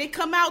throwaway. They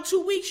come out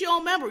 2 weeks, you don't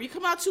remember. You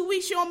come out 2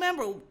 weeks, you don't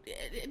remember.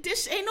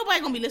 This ain't nobody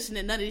gonna be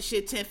listening to none of this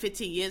shit 10,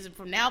 15 years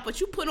from now.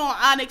 But you put on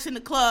Onyx in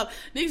the club,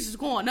 niggas is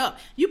going up.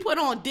 You put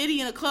on Diddy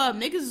in the club,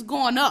 niggas is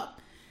going up.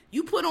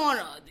 You put on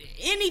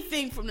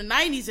anything from the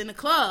 90s in the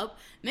club,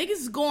 niggas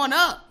is going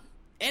up.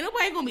 Ain't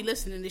nobody gonna be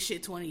listening to this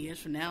shit 20 years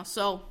from now.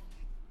 So,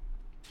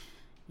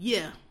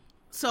 yeah.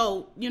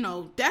 So, you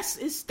know, that's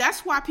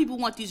why people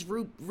want these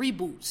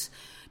reboots.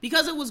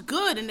 Because it was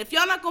good. And if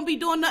y'all not gonna be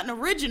doing nothing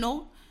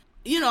original,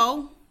 you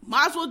know,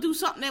 might as well do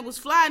something that was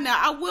fly. Now,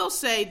 I will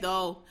say,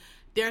 though,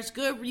 there's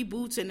good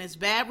reboots and there's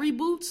bad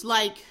reboots.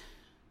 Like,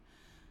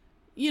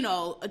 you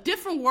know, A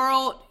Different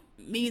World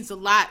means a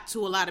lot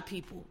to a lot of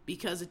people,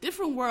 because A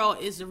Different World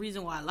is the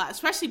reason why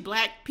especially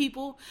black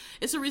people,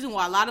 it's the reason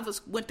why a lot of us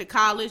went to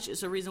college.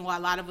 It's the reason why a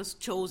lot of us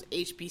chose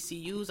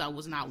HBCUs. I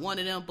was not one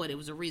of them, but it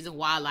was a reason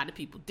why a lot of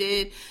people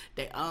did.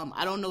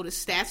 I don't know the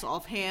stats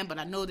offhand, but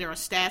I know there are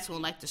stats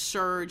on like the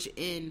surge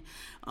in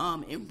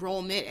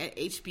enrollment at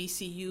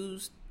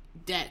HBCUs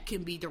that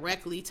can be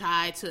directly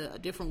tied to A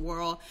Different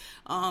World.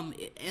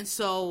 And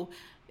so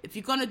if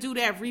you're gonna do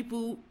that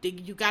reboot,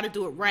 you got to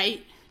do it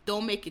right.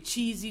 Don't make it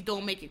cheesy.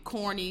 Don't make it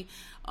corny.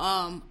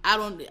 I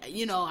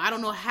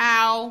don't know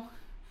how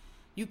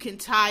you can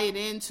tie it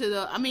into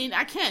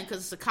I can, because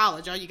it's a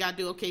college. All you got to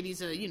do, okay,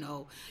 these are,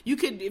 you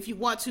could, if you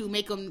want to,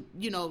 make them,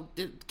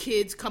 the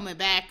kids coming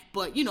back.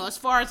 But, as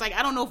far as,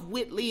 I don't know if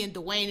Whitley and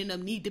Dwayne and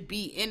them need to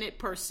be in it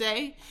per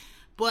se.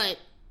 But,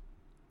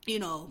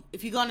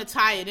 if you're going to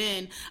tie it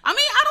in.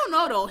 I don't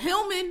know, though.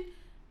 Hillman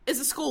is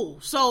a school.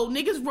 So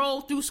niggas roll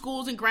through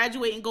schools and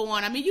graduate and go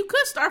on. You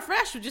could start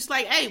fresh with just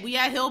like, hey, we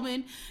at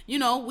Hillman, we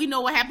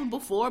know what happened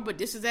before, but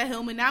this is at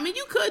Hillman now.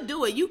 You could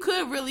do it. You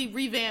could really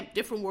revamp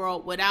Different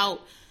World without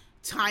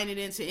tying it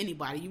into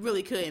anybody. You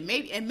really could.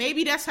 And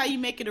maybe that's how you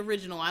make it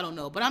original. I don't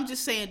know. But I'm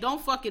just saying,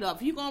 don't fuck it up.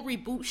 If you're going to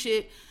reboot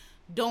shit,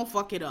 don't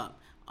fuck it up.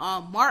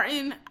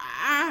 Martin,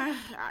 I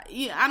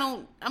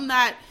don't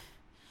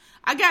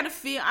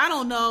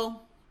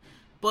know,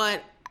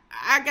 but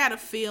I got a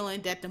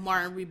feeling that the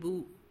Martin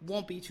reboot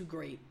won't be too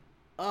great.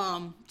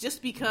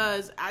 Just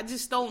because I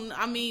just don't,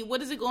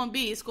 what is it going to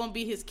be? It's going to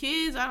be his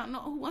kids? I don't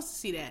know. Who wants to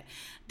see that?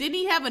 Didn't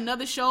he have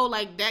another show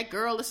like That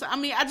Girl or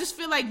something? I just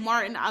feel like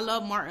Martin, I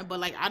love Martin,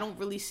 but I don't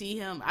really see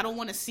him. I don't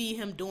want to see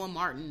him doing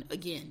Martin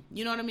again.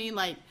 You know what I mean?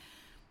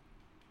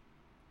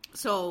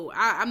 So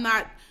I'm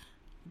not,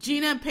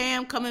 Gina and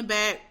Pam coming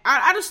back.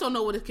 I just don't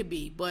know what it could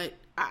be, but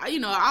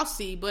I'll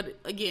see. But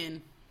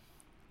again,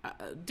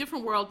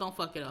 Different World, don't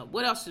fuck it up.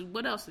 What else are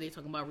they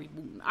talking about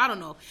rebooting? I don't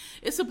know.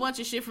 It's a bunch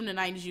of shit from the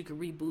 90s you could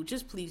reboot.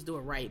 Just please do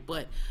it right.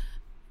 But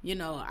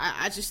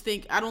I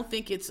don't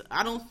think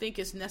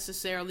it's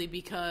necessarily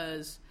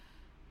because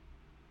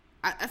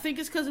I think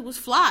it's because it was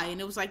fly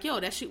and it was like, yo,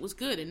 that shit was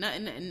good, and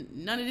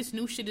none of this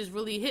new shit is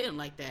really hitting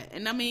like that.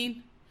 And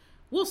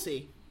we'll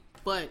see.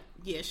 But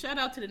yeah, shout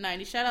out to the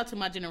 90s. Shout out to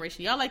my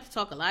generation. Y'all like to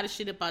talk a lot of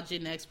shit about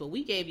Gen X, but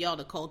we gave y'all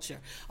the culture.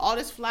 All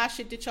this fly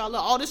shit that y'all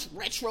love, all this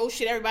retro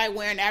shit everybody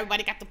wearing,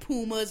 everybody got the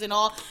Pumas and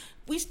all.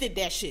 We did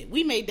that shit.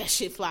 We made that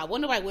shit fly.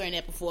 Wasn't nobody wearing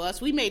that before us.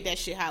 We made that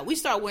shit hot. We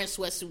started wearing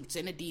sweatsuits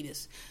and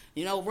Adidas.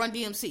 You know, Run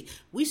DMC.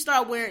 We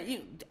start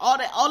wearing all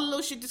the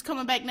little shit that's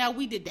coming back now.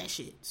 We did that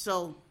shit.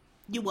 So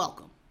you're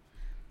welcome.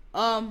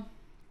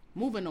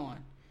 Moving on.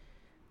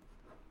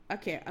 I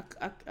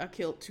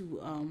killed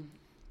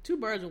two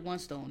birds with one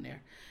stone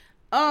there.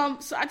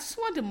 So I just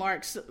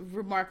wanted to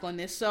remark on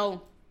this.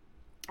 So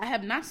I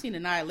have not seen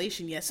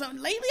Annihilation yet. So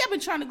lately I've been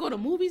trying to go to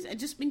movies and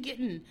just been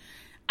getting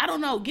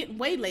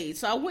waylaid.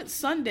 So I went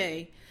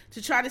Sunday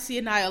to try to see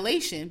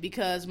Annihilation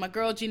because my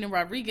girl Gina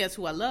Rodriguez,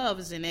 who I love,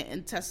 is in it,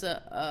 and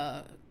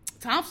Tessa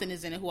Thompson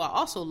is in it, who I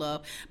also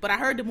love. But I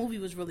heard the movie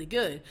was really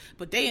good,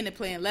 but they ended up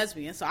playing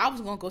lesbian, so I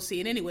was going to go see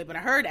it anyway. But I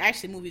heard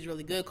actually the movie is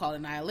really good, called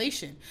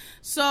Annihilation.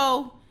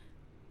 So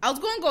I was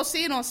going to go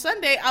see it on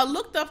Sunday. I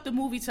looked up the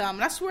movie time,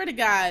 and I swear to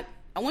God,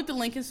 I went to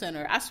Lincoln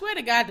Center. I swear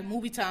to God, the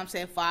movie time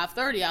said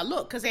 5:30. I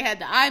looked because they had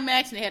the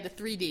IMAX and they had the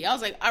 3D. I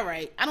was like, all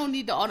right, I don't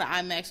need all the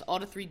IMAX, all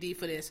the 3D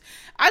for this.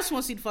 I just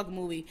want to see the fucking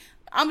movie.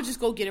 I'm going to just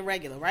go get it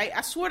regular, right?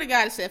 I swear to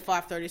God, it said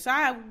 5:30. So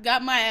I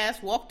got my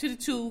ass, walked to the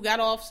 2, got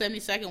off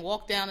 72nd,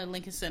 walked down to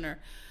Lincoln Center.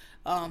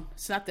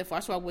 It's not that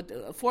far. So I went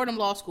to Fordham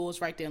Law School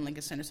is right there in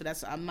Lincoln Center. So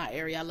that's my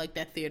area. I like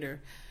that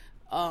theater.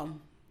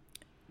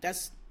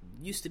 That's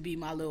used to be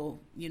my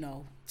little,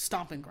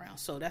 stomping ground.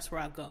 So that's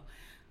where I go.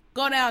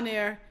 Go down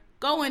there.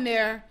 Go in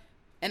there,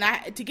 and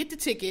to get the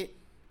ticket.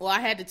 Well, I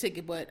had the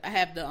ticket, but I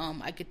have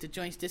I get the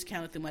joints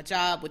discounted through my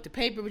job with the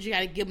paper, but you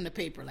got to give them the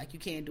paper, like you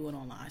can't do it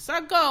online. So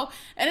I go,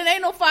 and it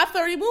ain't no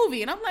 5:30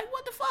 movie, and I'm like,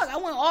 what the fuck? I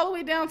went all the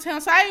way downtown,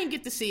 so I didn't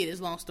get to see it.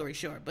 It's long story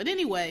short, but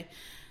anyway,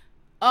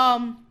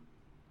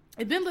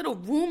 it's been little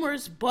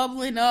rumors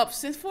bubbling up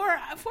since for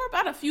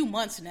about a few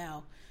months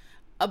now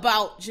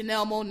about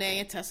Janelle Monáe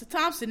and Tessa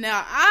Thompson.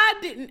 Now, I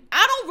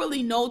don't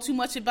really know too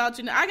much about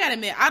Janelle. I gotta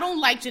admit, I don't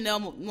like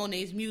Janelle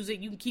Monáe's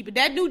music. You can keep it.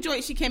 That new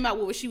joint she came out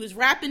with where she was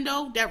rapping,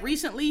 though, that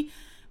recently,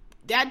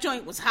 that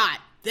joint was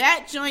hot.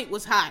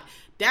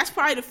 That's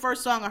probably the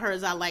first song of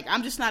hers I like.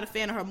 I'm just not a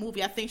fan of her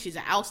movie. I think she's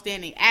an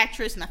outstanding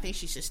actress, and I think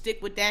she should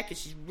stick with that because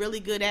she's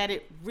really good at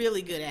it.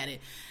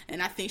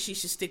 And I think she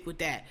should stick with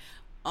that.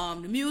 The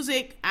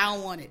music, I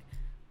don't want it.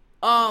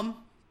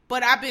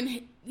 But I've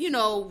been,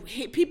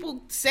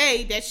 people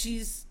say that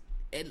she's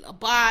a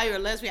bi or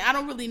lesbian. I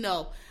don't really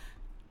know.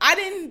 I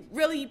didn't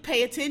really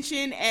pay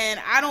attention, and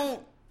I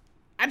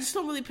just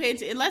don't really pay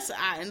attention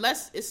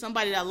unless it's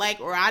somebody that I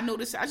like or I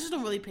notice. I just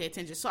don't really pay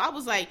attention. So I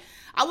was like,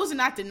 I was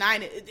not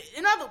denying it.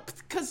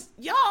 Because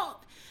y'all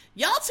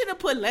tend to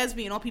put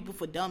lesbian on people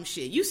for dumb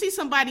shit. You see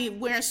somebody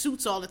wearing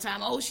suits all the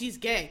time. Oh, she's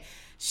gay.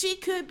 She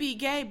could be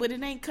gay, but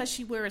it ain't because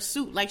she wear a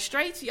suit. Like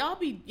straights, y'all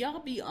be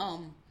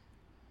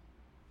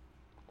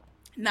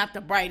not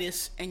the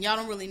brightest, and y'all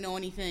don't really know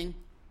anything.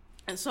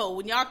 And so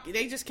when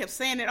they just kept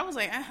saying it, I was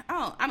like,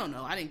 I don't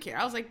know. I didn't care.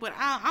 I was like, but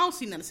I don't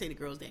see nothing to say to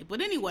Girls' Day.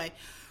 But anyway,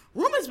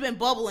 rumors been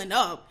bubbling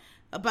up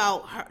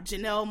about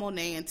Janelle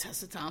Monáe and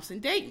Tessa Thompson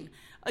dating.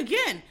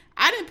 Again,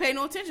 I didn't pay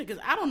no attention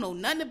because I don't know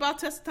nothing about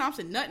Tessa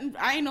Thompson. Nothing.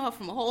 I ain't know her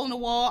from a hole in the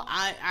wall.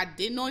 I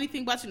didn't know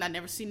anything about you. I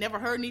never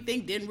heard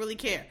anything. Didn't really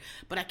care.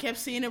 But I kept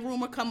seeing the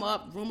rumor come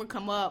up.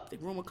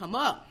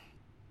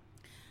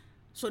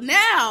 So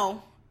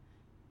now,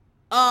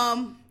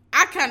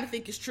 I kind of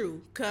think it's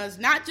true, because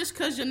not just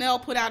because Janelle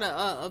put out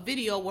a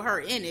video with her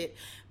in it,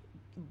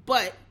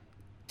 but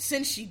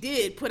since she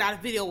did put out a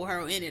video with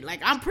her in it,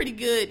 like, I'm pretty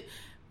good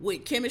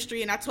with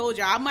chemistry, and I told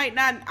you,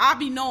 I'll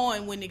be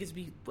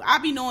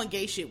knowing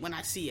gay shit when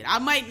I see it. I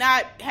might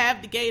not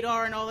have the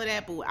gaydar and all of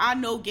that, but I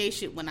know gay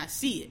shit when I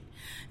see it.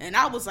 And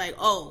I was like,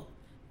 oh,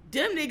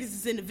 them niggas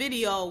is in the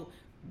video,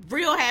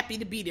 real happy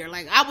to be there.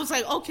 Like, I was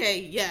like,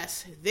 okay,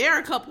 yes, they're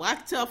a couple. I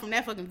can tell from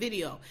that fucking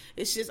video.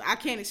 It's just, I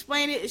can't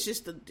explain it. It's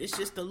just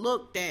the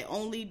look that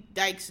only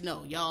dykes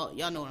know. Y'all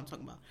know what I'm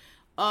talking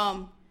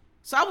about.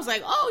 So I was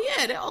like, oh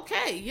yeah,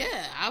 okay,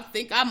 yeah, I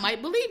think I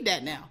might believe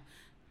that now.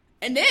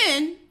 And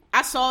then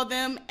I saw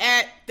them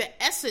at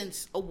the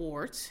Essence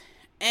Awards,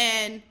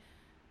 and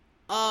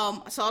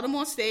I saw them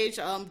on stage.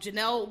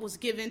 Janelle was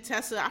giving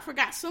Tessa, I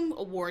forgot, some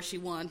award she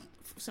won,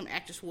 some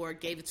actress award,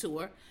 gave it to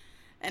her.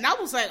 And I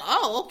was like,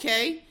 oh,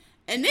 okay.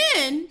 And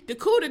then the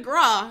coup de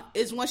grace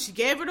is when she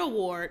gave her the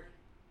award,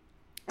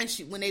 and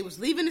when they was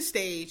leaving the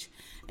stage,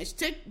 and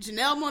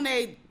Janelle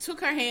Monáe took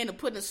her hand and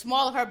put in the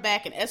small of her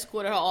back and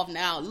escorted her off.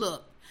 Now,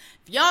 look,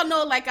 if y'all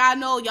know like I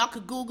know, y'all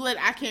could Google it.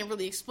 I can't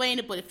really explain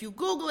it, but if you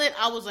Google it,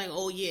 I was like,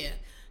 oh yeah,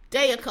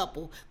 they a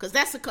couple. Because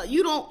that's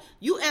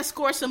you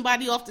escort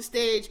somebody off the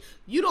stage,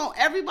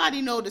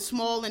 everybody know the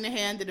small in the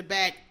hand to the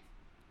back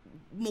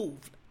move.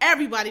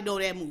 Everybody know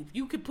that move.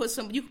 You could put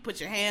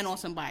your hand on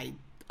somebody,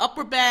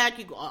 upper back,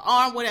 you go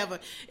arm, whatever.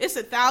 It's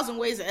 1,000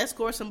 ways to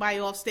escort somebody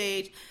off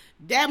stage.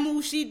 That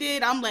move she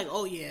did, I'm like,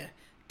 oh yeah,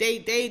 they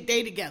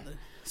together.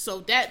 So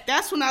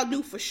that's when I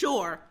knew for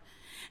sure.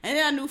 And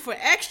then I knew for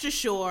extra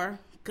sure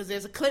because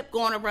there's a clip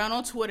going around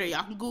on Twitter.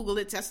 Y'all can Google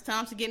it. Tessa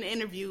Thompson getting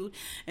interviewed,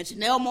 and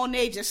Janelle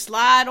Monáe just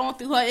slide on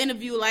through her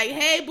interview like,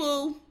 "Hey,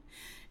 boo,"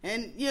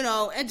 and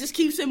and just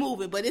keeps it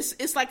moving. But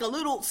it's like a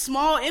little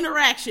small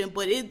interaction.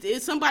 But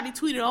it somebody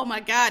tweeted, "Oh my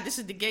God, this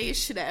is the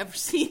gayest shit I ever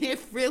seen." It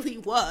really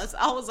was.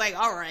 I was like,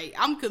 all right,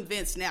 I'm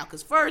convinced now.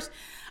 Because first,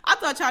 I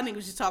thought y'all niggas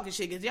was just talking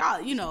shit. Because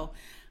y'all,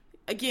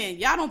 again,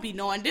 y'all don't be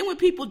knowing. Then when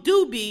people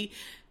do be,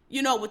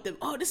 with the,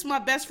 "Oh, this is my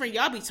best friend,"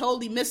 y'all be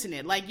totally missing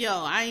it. Like,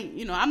 yo, I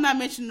ain't, I'm not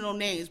mentioning no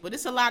names, but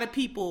it's a lot of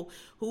people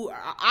who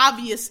are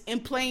obvious in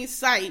plain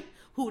sight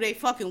who they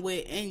fucking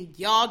with, and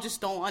y'all just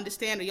don't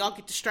understand, or y'all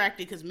get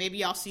distracted because maybe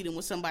y'all see them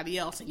with somebody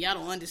else, and y'all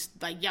don't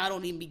understand, like, y'all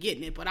don't even be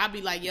getting it. But I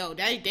be like, yo,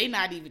 they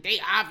not even, they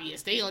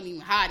obvious. They don't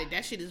even hide it.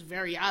 That shit is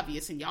very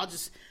obvious, and y'all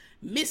just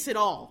miss it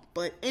all.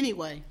 But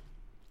anyway,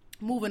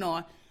 moving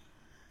on.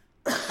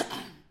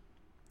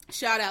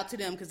 Shout out to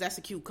them, because that's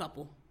a cute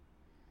couple.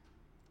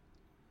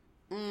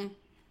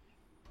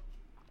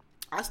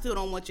 I still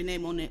don't want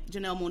Janelle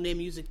Monáe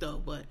music,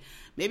 though, but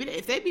maybe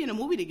if they be in a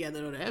movie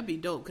together, though, that'd be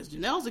dope, because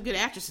Janelle's a good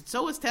actress, and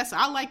so is Tessa.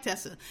 I like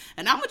Tessa,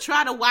 and I'm going to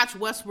try to watch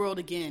Westworld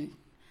again.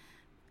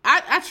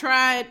 I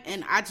tried,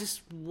 and I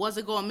just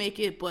wasn't going to make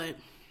it, but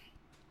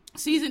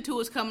season 2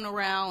 is coming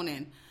around,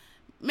 and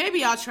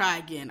maybe I'll try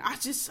again. I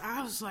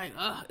was like,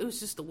 it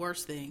was just the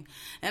worst thing.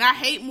 And I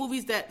hate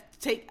movies that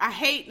this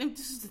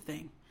is the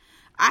thing.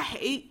 I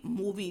hate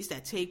movies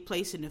that take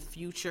place in the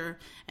future,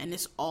 and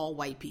it's all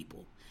white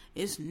people.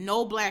 It's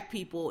no black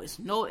people.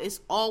 It's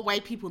all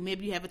white people.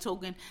 Maybe you have a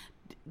token.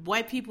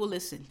 White people,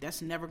 listen,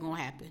 that's never going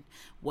to happen.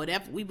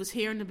 Whatever we was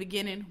here in the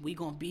beginning, we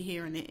going to be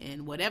here in the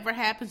end. Whatever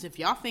happens, if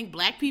y'all think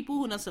black people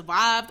who done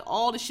survived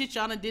all the shit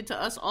y'all done did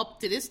to us up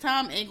to this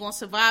time ain't going to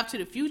survive to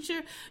the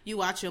future,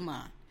 you out your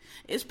mind.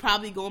 It's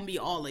probably going to be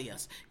all of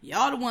us.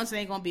 Y'all the ones that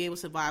ain't going to be able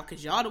to survive,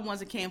 because y'all the ones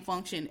that can't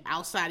function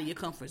outside of your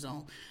comfort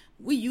zone.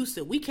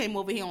 We came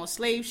over here on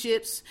slave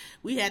ships.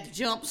 We had to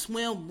jump,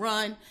 swim,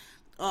 run,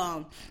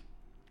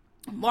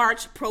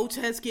 march,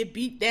 protest, get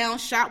beat down,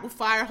 shot with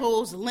fire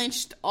hose,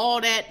 lynched,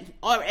 all that,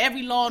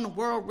 every law in the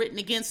world written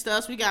against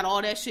us. We got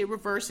all that shit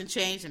reversed and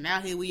changed, and now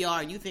here we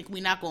are. You think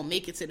we not gonna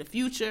make it to the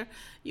future?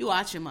 You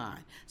out your mind.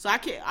 So I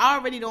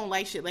already don't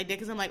like shit like that,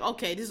 because I'm like,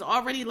 okay, this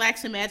already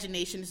lacks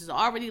imagination. This is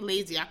already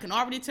lazy. I can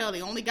already tell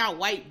they only got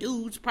white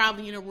dudes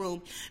probably in the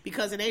room,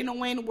 because it ain't no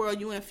way in the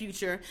world you in the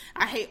future.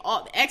 I hate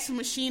all Ex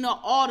Machina,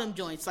 all them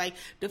joints. Like,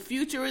 the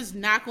future is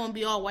not gonna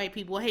be all white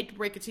people. I hate to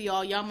break it to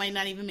y'all. Y'all might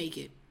not even make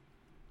it.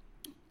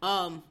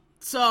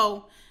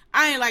 So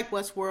I ain't like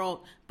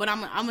Westworld, but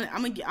I'm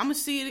gonna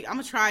see it. I'm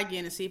gonna try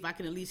again and see if I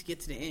can at least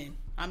get to the end.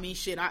 I mean,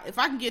 shit, if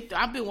I can get,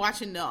 I've been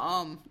watching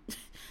the,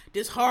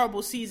 this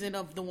horrible season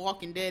of The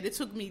Walking Dead. It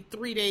took me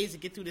 3 days to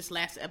get through this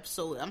last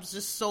episode. I'm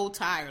just so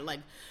tired. Like,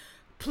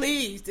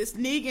 please, this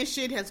Negan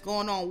shit has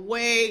gone on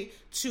way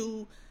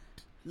too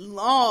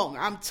long.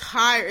 I'm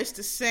tired. It's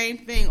the same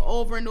thing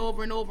over and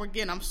over and over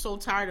again. I'm so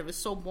tired of it. It's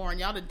so boring.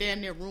 Y'all done damn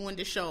near ruined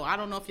the show. I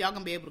don't know if y'all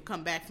gonna be able to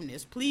come back from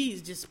this.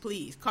 Please, just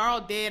please.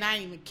 Carl dead. I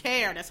ain't even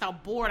care. That's how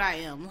bored I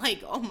am.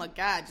 Like, oh my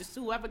God, just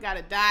whoever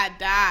gotta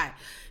die.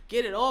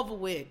 Get it over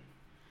with.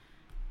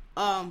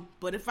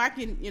 But if I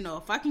can,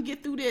 if I can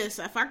get through this,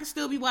 if I can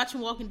still be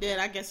watching Walking Dead,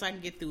 I guess I can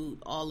get through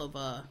all of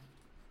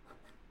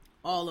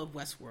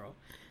Westworld.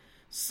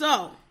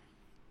 So,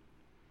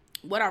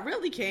 what I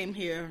really came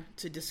here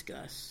to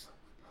discuss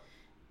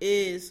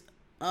is,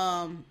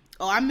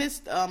 I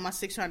missed my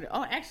 600.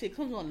 Oh, actually, it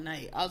comes on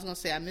tonight. I was going to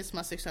say I missed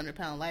my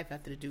 600-pound life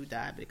after the dude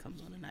died, but it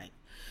comes on tonight.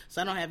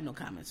 So I don't have no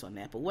comments on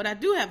that. But what I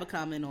do have a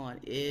comment on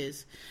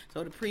is,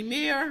 so the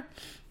premiere,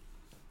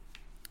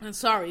 I'm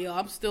sorry,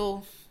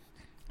 y'all,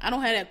 I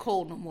don't have that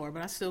cold no more,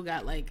 but I still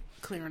got, like,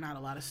 clearing out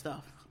a lot of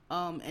stuff.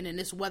 And then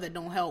this weather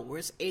don't help, where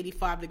it's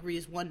 85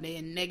 degrees one day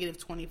and negative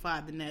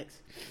 25 the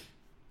next.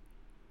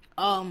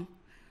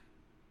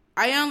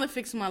 Iyanla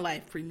Fix My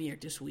Life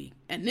premiered this week,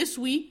 and this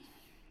week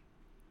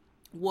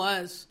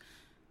was,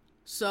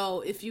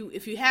 so if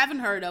you haven't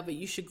heard of it,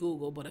 you should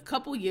Google. But a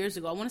couple years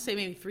ago, I want to say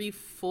maybe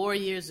 3-4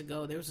 years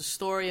ago, there was a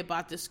story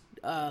about this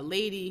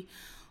lady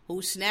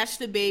who snatched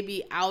the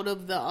baby out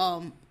of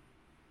the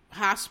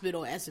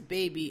hospital as a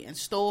baby and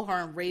stole her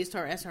and raised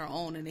her as her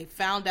own. And they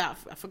found out,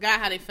 I forgot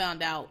how they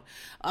found out,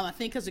 I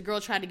think because the girl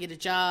tried to get a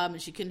job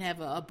and she couldn't have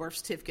a birth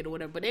certificate or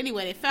whatever. But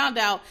anyway, they found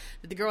out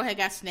that the girl had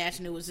got snatched,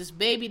 and it was this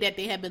baby that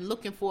they had been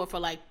looking for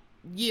like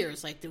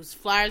years. Like, there was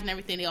flyers and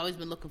everything, they always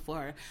been looking for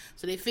her.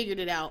 So they figured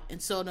it out,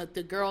 and so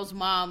the girl's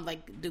mom,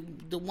 like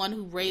the one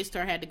who raised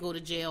her, had to go to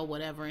jail,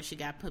 whatever, and she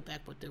got put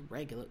back with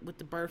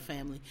the birth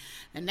family.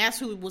 And that's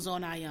who was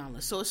on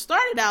Iyanla. So it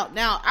started out,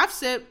 now I've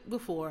said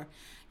before,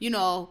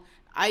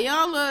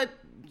 Iyanla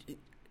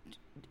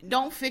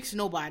don't fix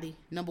nobody,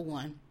 number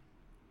one.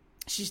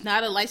 She's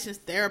not a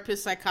licensed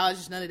therapist,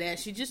 psychologist, none of that.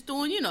 She's just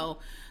doing,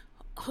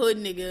 hood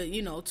nigga,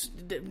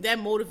 that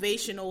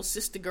motivational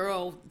sister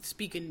girl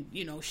speaking,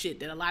 shit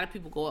that a lot of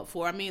people go up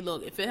for. I mean,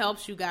 look, if it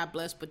helps you, God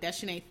bless, but that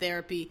shit ain't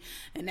therapy,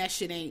 and that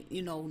shit ain't,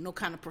 no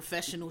kind of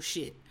professional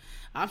shit.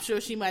 I'm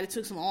sure she might have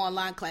took some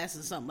online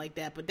classes or something like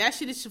that, but that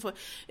shit is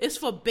it's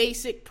for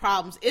basic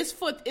problems. It's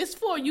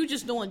for you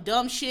just doing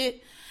dumb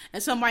shit,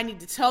 and somebody need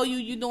to tell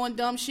you doing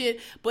dumb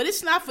shit, but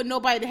it's not for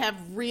nobody to have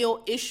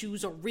real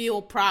issues or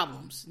real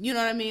problems. You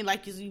know what I mean?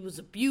 Like, he was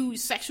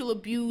abused, sexual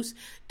abuse,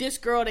 this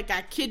girl that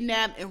got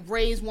kidnapped and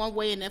raised one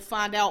way and then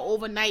find out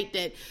overnight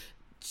that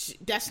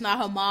that's not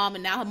her mom,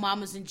 and now her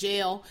mom is in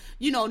jail.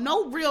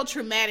 No real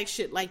traumatic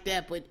shit like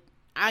that, but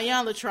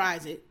Iyanla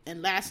tries it,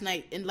 and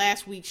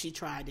last week she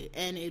tried it,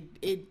 and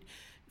it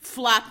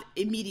flopped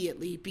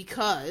immediately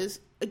because,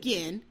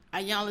 again,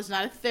 Iyanla's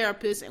not a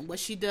therapist, and what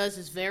she does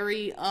is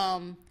very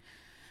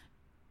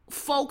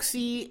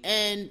folksy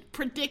and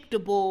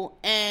predictable,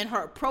 and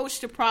her approach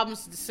to problems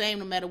is the same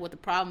no matter what the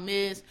problem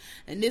is,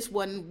 and this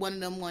wasn't one of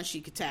them ones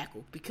she could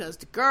tackle, because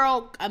the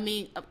girl,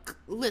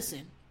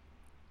 listen,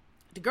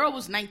 the girl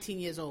was 19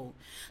 years old,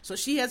 so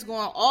she has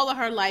gone all of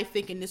her life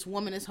thinking this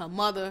woman is her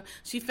mother.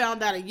 She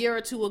found out a year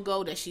or two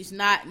ago that she's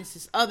not, and it's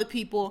just other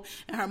people,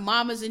 and her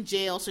mama's in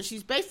jail, so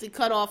she's basically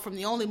cut off from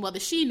the only mother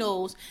she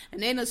knows,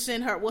 and they done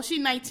send her, well, she's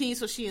 19,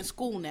 so she's in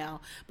school now,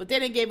 but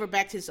then they gave her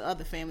back to this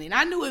other family, and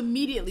I knew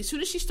immediately, as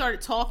soon as she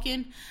started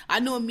talking, I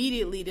knew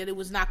immediately that it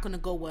was not going to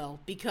go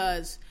well,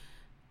 because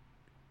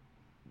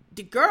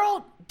the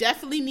girl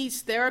definitely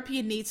needs therapy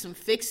and needs some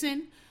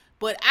fixing,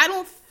 but I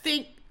don't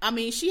think,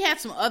 she had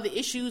some other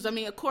issues.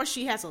 Of course,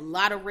 she has a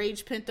lot of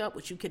rage pent up,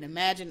 which you can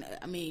imagine.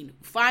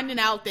 Finding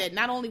out that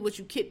not only was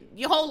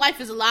your whole life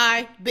is a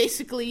lie,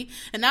 basically,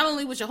 and not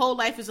only was your whole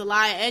life is a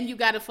lie, and you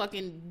got to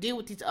fucking deal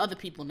with these other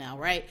people now,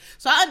 right?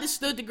 So I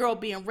understood the girl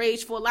being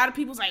rageful. A lot of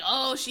people's like,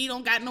 oh, she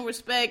don't got no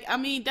respect.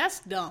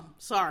 That's dumb.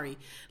 Sorry.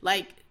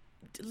 Like,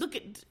 look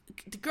at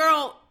the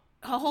girl.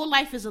 Her whole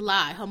life is a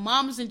lie. Her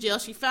mom is in jail.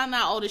 She found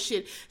out all this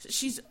shit.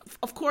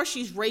 Of course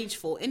she's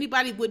rageful.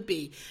 Anybody would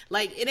be.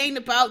 Like, it ain't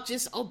about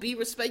just, be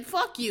respect.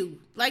 Fuck you.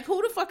 Like,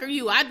 who the fuck are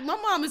you? My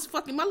mom is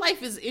fucking, my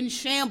life is in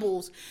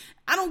shambles.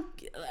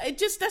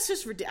 That's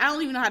just ridiculous. I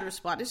don't even know how to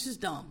respond. It's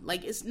just dumb.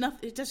 Like, that's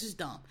just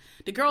dumb.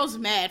 The girl's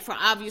mad for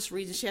obvious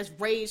reasons. She has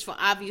rage for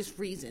obvious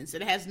reasons.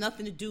 It has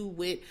nothing to do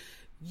with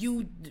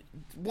you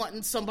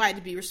wanting somebody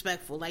to be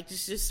respectful. Like,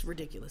 it's just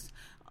ridiculous.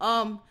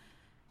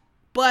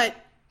 But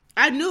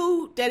I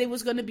knew that it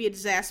was going to be a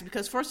disaster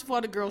because, first of all,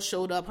 the girl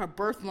showed up. Her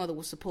birth mother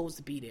was supposed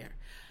to be there.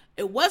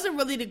 It wasn't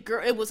really the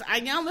girl. It was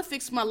Iyanla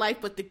fixed my life,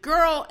 but the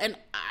girl, and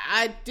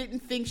I didn't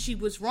think she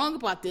was wrong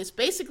about this.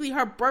 Basically,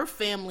 her birth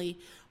family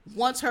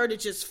wants her to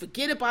just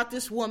forget about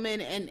this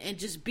woman and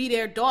just be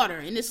their daughter.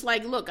 And it's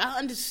like, look, I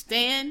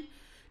understand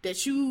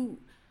that you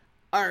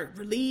are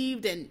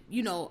relieved and,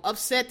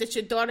 upset that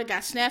your daughter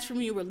got snatched from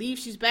you,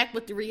 relieved she's back.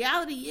 But the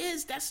reality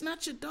is that's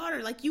not your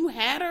daughter. Like, you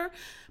had her,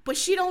 but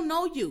she don't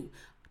know you.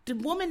 The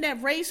woman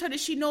that raised her that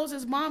she knows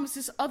as mom is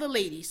this other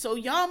lady. So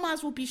y'all might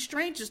as well be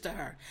strangers to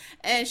her.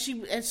 And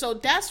so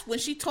that's when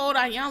she told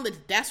Iyanla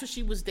that's what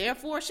she was there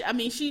for.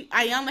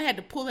 Iyanla had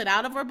to pull it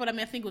out of her, but I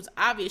think it was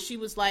obvious. She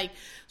was like,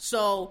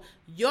 so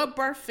your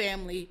birth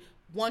family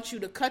wants you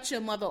to cut your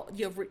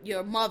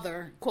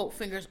mother, quote,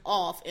 fingers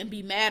off and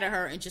be mad at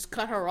her and just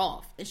cut her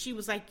off. And she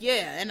was like,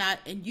 yeah,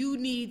 and you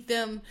need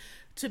them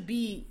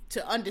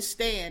to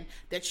understand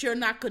that you're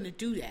not going to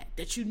do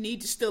that you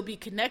need to still be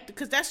connected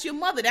because that's your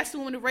mother. That's the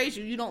woman that raised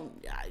you.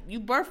 You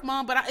birth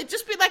mom, but it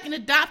just be like an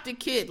adopted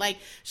kid. Like,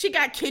 she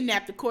got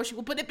kidnapped, of course,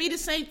 but it'd be the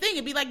same thing.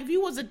 It'd be like if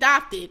you was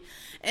adopted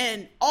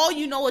and all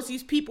you know is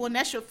these people and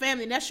that's your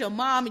family and that's your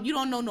mom and you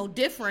don't know no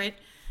different.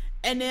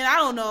 And then, I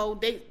don't know,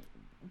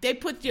 they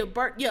put your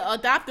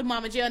adopted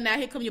mom in jail. Now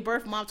here come your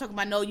birth mom talking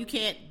about, no, you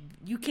can't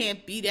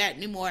be that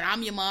anymore, and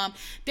I'm your mom.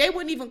 They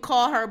wouldn't even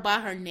call her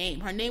by her name.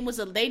 Her name was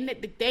they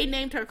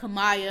named her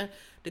Kamaya.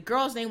 The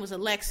girl's name was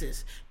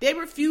Alexis. They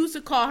refused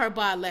to call her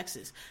by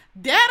Alexis.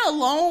 That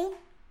alone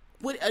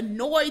would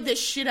annoy the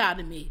shit out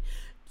of me.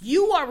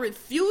 You are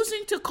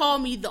refusing to call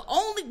me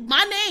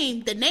my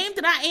name, the name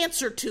that I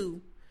answer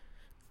to,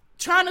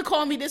 trying to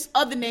call me this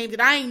other name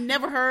that I ain't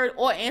never heard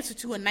or answered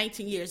to in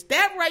 19 years.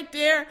 That right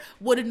there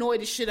would annoy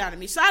the shit out of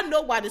me. So I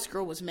know why this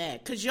girl was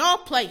mad, because y'all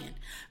playing.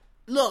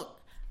 Look,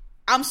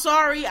 I'm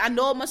sorry. I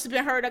know it must have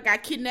been her that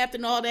got kidnapped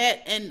and all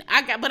that.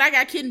 But I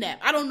got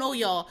kidnapped. I don't know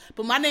y'all,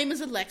 but my name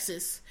is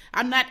Alexis.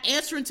 I'm not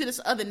answering to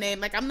this other name.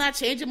 Like, I'm not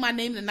changing my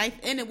name to ninth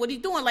end. And what are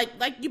you doing? Like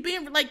you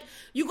being like,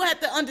 you gonna have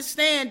to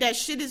understand that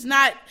shit is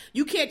not.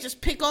 You can't just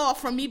pick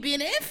off from me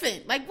being an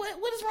infant. Like,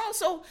 what is wrong?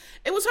 So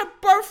it was her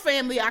birth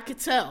family. I could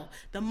tell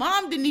the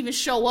mom didn't even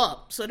show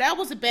up. So that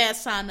was a bad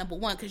sign, number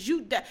one. Because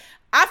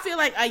I feel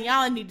like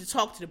Iyanla needed to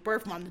talk to the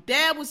birth mom. The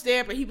dad was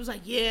there, but he was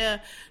like, yeah,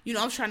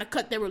 I'm trying to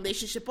cut their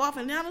relationship off.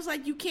 And I was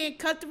like, you can't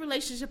cut the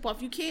relationship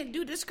off. You can't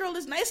do this. Girl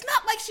is nice. It's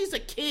not like she's a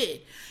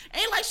kid.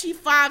 Ain't like she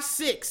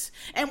 5'6"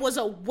 and was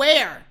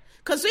aware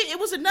Because it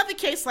was another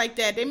case like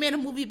that. They made a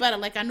movie about it,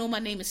 like I Know My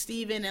Name is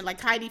Steven, and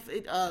like Heidi,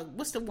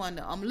 what's the one?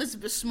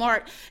 Elizabeth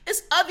Smart.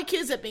 It's other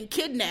kids that have been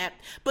kidnapped,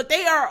 but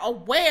they are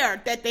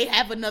aware that they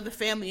have another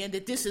family and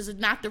that this is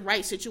not the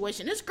right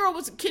situation. This girl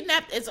was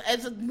kidnapped as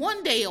a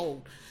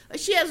 1-day-old. Like,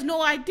 she has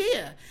no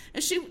idea.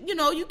 And she,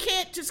 you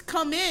can't just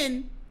come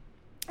in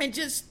and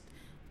just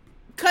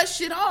cut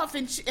shit off.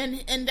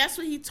 And that's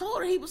what he told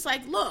her. He was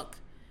like, look,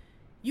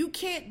 you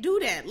can't do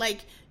that.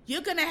 Like,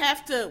 you're going to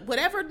have to,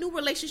 whatever new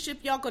relationship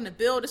y'all going to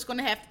build, it's going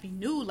to have to be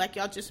new, like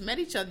y'all just met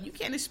each other. You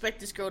can't expect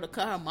this girl to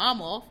cut her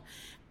mom off.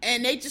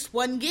 And they just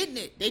wasn't getting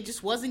it. They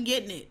just wasn't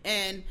getting it.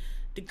 And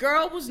the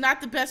girl was not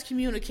the best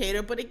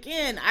communicator, but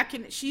again,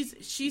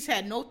 she's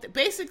had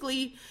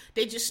basically,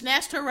 they just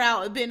snatched her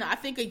out. It's been, I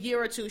think, a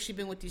year or two she's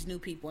been with these new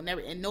people,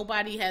 and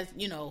nobody has,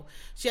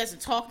 she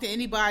hasn't talked to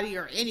anybody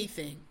or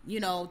anything.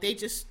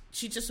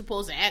 She's just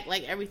supposed to act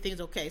like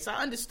everything's okay. So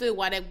I understood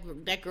why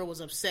that girl was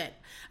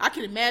upset. I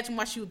can imagine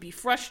why she would be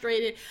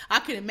frustrated. I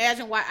can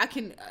imagine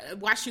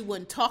why she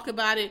wouldn't talk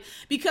about it,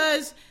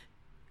 because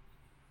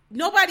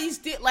nobody's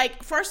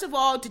first of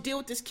all, to deal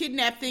with this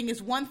kidnap thing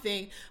is one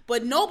thing,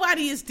 but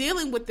nobody is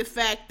dealing with the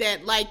fact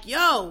that, like,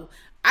 yo,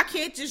 I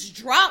can't just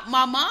drop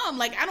my mom.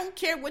 Like, I don't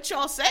care what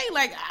y'all say.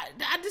 Like,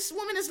 this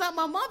woman is not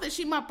my mother.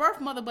 She's my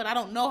birth mother, but I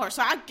don't know her.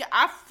 So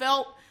I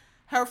felt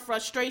her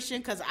frustration,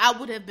 because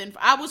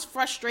I was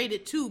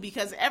frustrated too,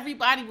 because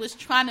everybody was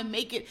trying to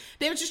make it,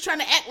 they were just trying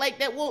to act like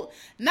that. Well,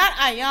 not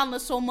Iyanla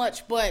so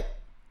much, but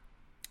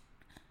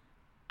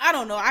I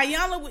don't know.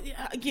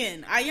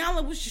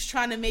 Iyanla was just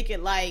trying to make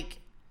it like,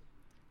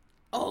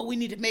 oh, we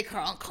need to make her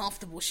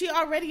uncomfortable. She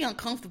already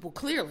uncomfortable,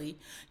 clearly,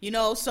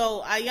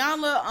 So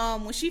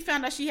Iyanla, when she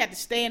found out she had to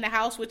stay in the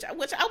house, which I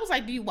was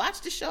like, do you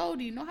watch the show?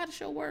 Do you know how the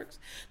show works?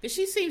 Because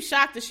she seemed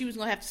shocked that she was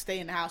gonna have to stay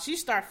in the house. She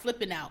started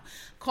flipping out,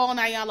 calling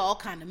Iyanla all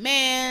kind of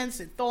mans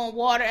and throwing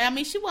water. I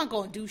mean, she wasn't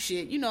gonna do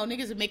shit.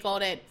 Niggas that make all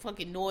that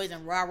fucking noise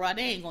and rah rah,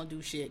 they ain't gonna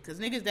do shit. Because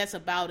niggas that's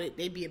about it,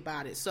 they be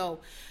about it. So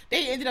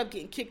they ended up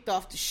getting kicked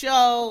off the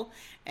show.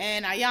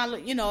 And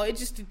Iyanla, it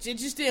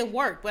just didn't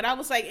work. But I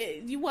was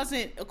like, you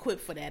wasn't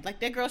equipped for that. Like,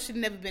 that girl should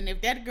have never been there.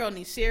 That girl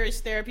needs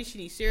serious therapy. She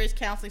needs serious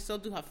counseling. So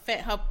do her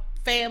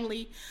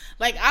family.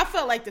 Like, I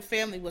felt like the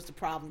family was the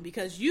problem,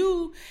 because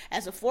you,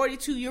 as a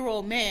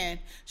 42-year-old man,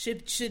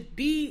 should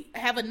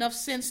have enough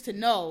sense to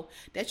know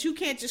that you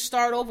can't just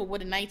start over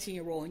with a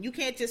 19-year-old. And you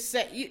can't just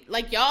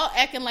like, y'all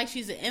acting like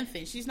she's an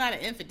infant. She's not an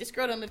infant. This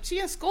girl she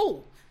in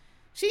school.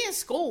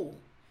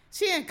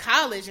 She in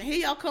college, and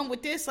here y'all come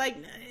with this, like,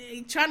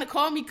 trying to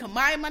call me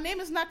Kamaya. My name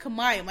is not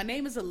Kamaya. My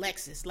name is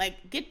Alexis.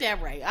 Like, get that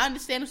right. I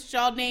understand what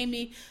y'all name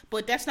me,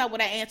 but that's not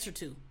what I answer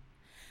to.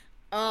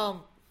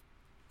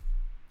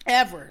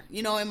 Ever,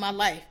 in my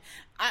life.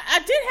 I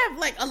did have,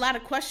 like, a lot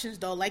of questions,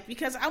 though, like,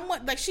 because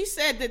she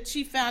said that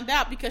she found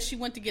out because she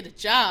went to get a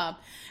job,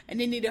 and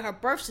they needed her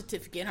birth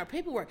certificate and her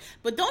paperwork.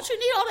 But don't you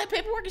need all that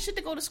paperwork and shit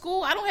to go to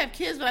school? I don't have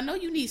kids, but I know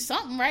you need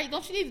something, right?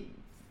 Don't you need,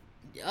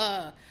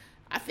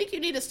 I think you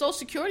need a social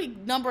security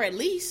number at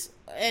least,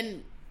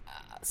 and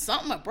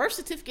something, a birth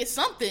certificate,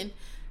 something.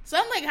 So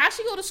I'm like, how'd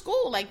she go to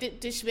school? Like,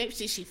 did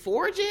she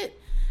forge it?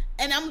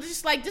 And I'm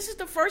just like, this is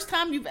the first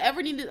time you've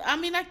ever needed. I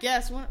mean, I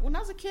guess when I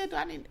was a kid,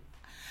 I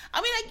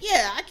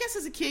guess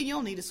as a kid you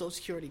don't need a social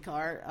security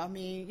card. I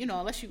mean,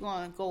 unless you're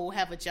going to go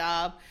have a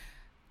job.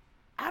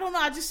 I don't know.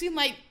 I just seem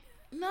like,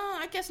 no,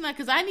 I guess not,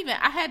 because I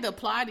had to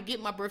apply to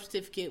get my birth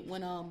certificate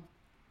when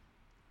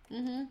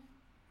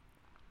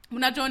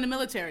I joined the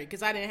military,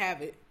 because I didn't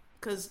have it.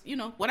 Because,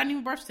 what I need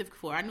a birth certificate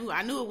for? I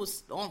knew it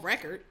was on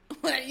record.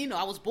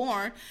 I was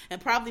born,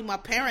 and probably my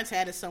parents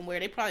had it somewhere.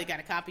 They probably got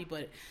a copy,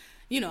 but,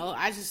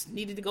 I just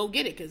needed to go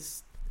get it,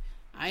 because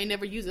I ain't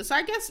never used it. So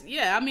I guess,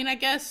 I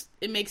guess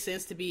it makes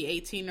sense to be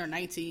 18 or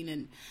 19.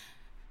 And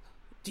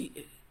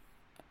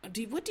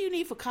what do you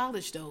need for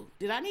college, though?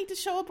 Did I need to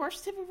show a birth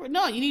certificate?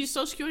 No, you need a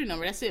social security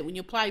number. That's it. When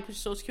you apply, you put your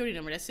social security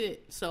number. That's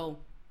it. So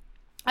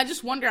I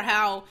just wonder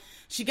how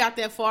she got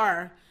that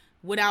far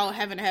without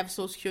having to have a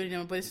social security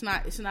number, but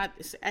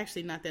it's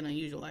actually not that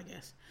unusual, I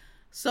guess.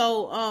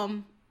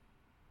 So,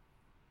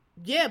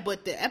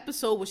 but the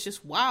episode was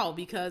just wild,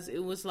 because it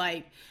was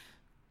like,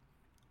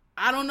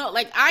 I don't know,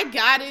 like, I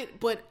got it,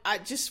 but I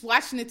just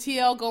watching the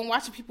TL go and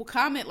watching people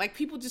comment, like,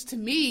 people just, to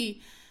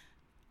me,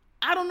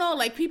 I don't know,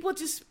 like, people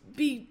just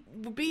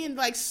being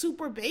like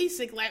super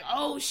basic, like,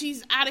 oh,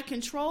 she's out of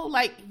control.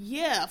 Like,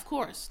 yeah, of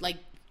course, like,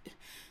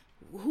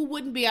 who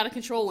wouldn't be out of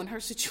control in her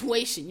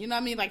situation? You know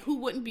what I mean? Like, who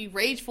wouldn't be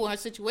rageful in her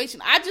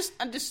situation? I just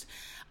understood.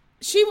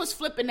 She was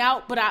flipping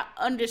out, but I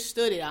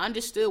understood it. I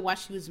understood why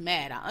she was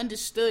mad. I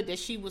understood that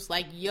she was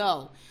like,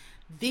 yo,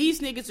 these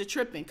niggas are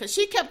tripping. Because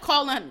she kept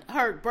calling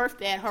her birth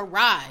dad her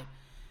ride.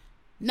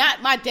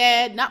 Not my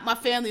dad, not my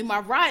family, my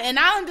ride. And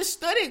I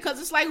understood it,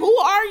 because it's like, who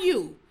are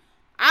you?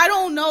 I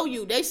don't know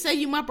you. They say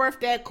you my birth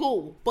dad,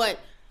 cool. But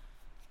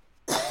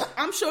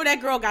I'm sure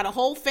that girl got a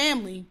whole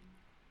family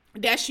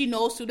that she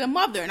knows through their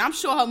mother. And I'm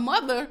sure her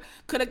mother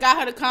could have got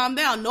her to calm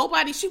down.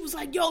 She was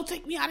like, yo,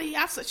 take me out of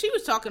here. She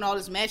was talking all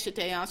this mad shit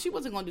to Iyanla. She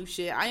wasn't going to do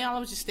shit.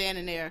 Iyanla was just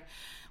standing there,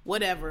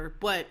 whatever.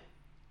 But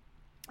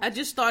I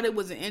just thought it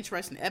was an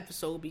interesting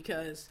episode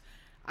because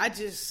I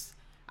just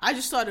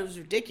thought it was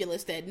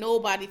ridiculous that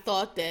nobody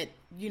thought that,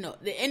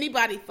 that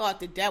anybody thought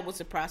that that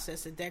was a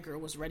process that girl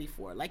was ready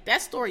for. Like,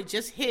 that story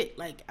just hit,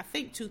 like, I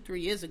think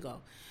 2-3 years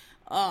ago.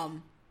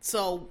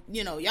 So,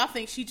 y'all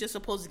think she's just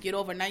supposed to get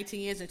over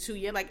 19 years in 2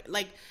 years?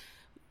 Like,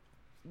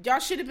 y'all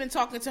should have been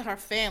talking to her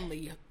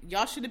family.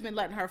 Y'all should have been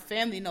letting her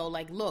family know,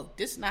 like, look,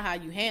 this is not how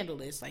you handle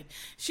this. Like,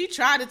 she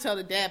tried to tell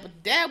the dad, but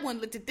the dad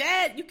wouldn't let the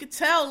dad, you could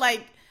tell,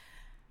 like,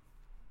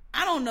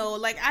 I don't know,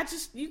 like,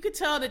 you could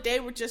tell that they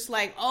were just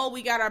like, oh,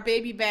 we got our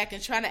baby back,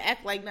 and trying to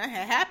act like nothing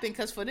had happened,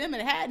 because for them it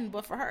hadn't,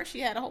 but for her,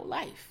 she had a whole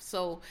life.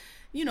 So,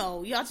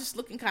 y'all just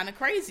looking kind of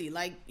crazy.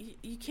 Like,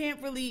 you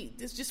can't really,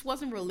 this just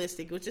wasn't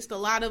realistic. It was just a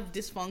lot of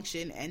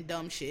dysfunction and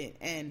dumb shit,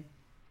 and,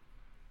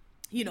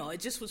 it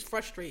just was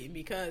frustrating,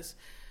 because,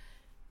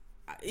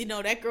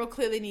 that girl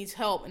clearly needs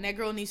help, and that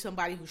girl needs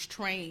somebody who's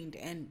trained,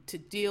 and to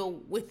deal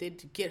with it,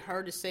 to get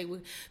her to say,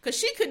 because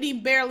she couldn't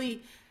even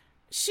barely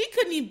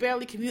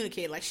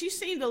communicate. Like, she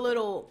seemed a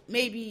little,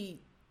 maybe,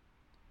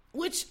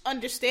 which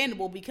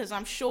understandable, because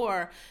I'm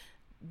sure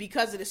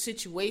because of the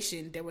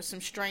situation, there were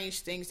some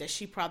strange things that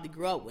she probably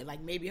grew up with.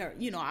 Like, maybe her,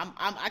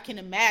 I can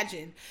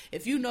imagine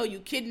if you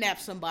kidnap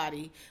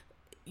somebody,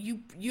 your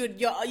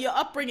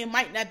upbringing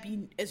might not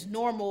be as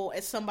normal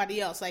as somebody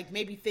else. Like,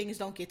 maybe things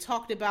don't get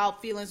talked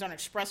about, feelings aren't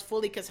expressed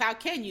fully, because how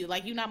can you?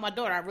 Like, you're not my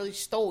daughter, I really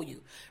stole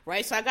you,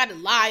 right? So I got to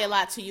lie a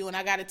lot to you, and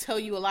I got to tell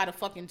you a lot of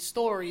fucking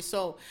stories.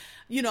 So,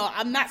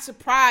 I'm not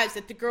surprised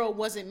that the girl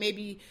wasn't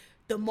maybe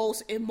the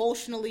most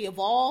emotionally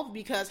evolved,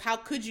 because how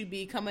could you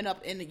be coming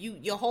up and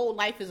your whole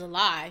life is a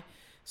lie?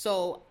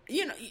 So,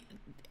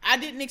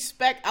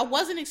 I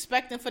wasn't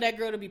expecting for that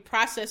girl to be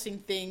processing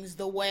things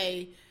the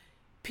way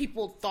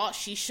people thought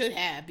she should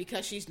have,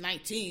 because she's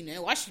 19.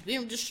 And why she's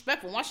being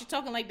disrespectful? Why she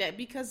talking like that?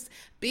 Because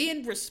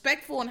being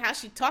respectful and how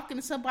she talking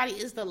to somebody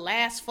is the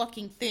last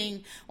fucking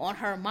thing on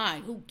her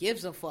mind. Who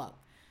gives a fuck?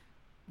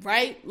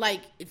 Right?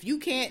 Like, if you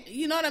can't,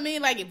 you know what I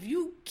mean? Like, if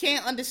you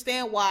can't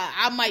understand why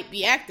I might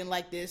be acting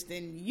like this,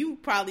 then you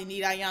probably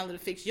need Iyanla to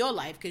fix your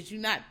life, because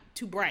you're not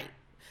too bright.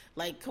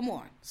 Like, come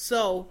on.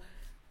 So,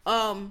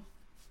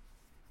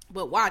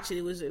 but watch it.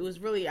 It was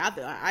really,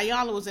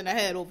 Iyanla was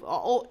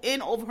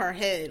in over her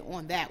head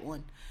on that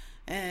one.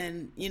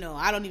 And,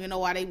 I don't even know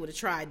why they would have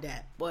tried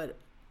that. But,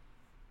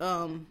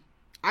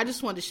 I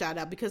just wanted to shout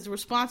out, because the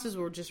responses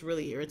were just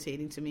really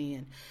irritating to me.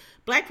 And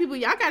black people,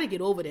 y'all got to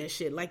get over that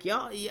shit. Like,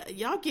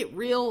 y'all get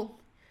real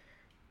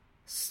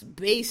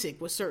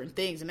basic with certain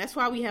things. And that's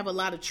why we have a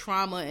lot of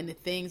trauma in the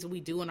things that we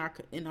do in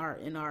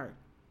our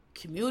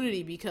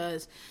community,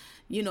 because,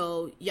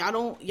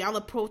 y'all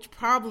approach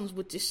problems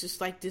with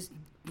just like this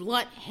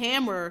blunt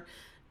hammer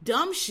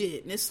dumb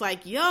shit. And it's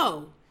like,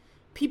 yo,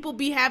 people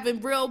be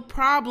having real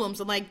problems,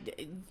 and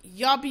like,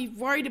 y'all be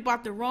worried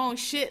about the wrong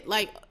shit.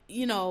 Like,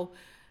 you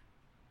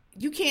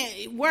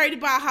can't worried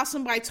about how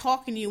somebody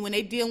talking to you when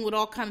they dealing with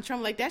all kind of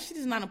trauma. Like, that shit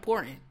is not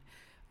important.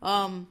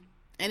 And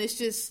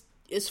it's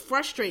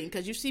frustrating,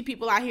 because you see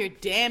people out here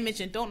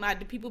damaged,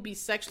 and people be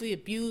sexually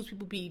abused,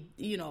 people be,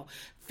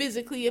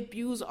 physically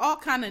abused, all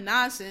kind of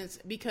nonsense,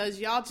 because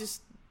y'all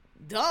just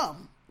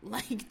dumb.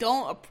 Like,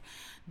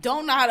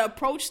 don't know how to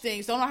approach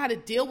things, don't know how to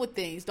deal with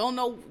things, don't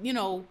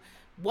know,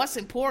 what's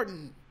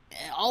important.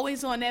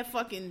 Always on that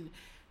fucking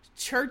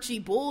churchy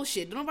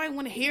bullshit. Nobody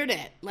want to hear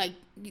that. Like,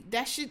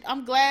 that shit,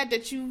 I'm glad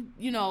that you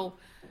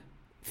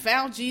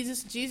found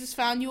Jesus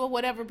found you or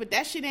whatever, but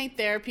that shit ain't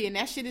therapy, and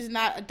that shit is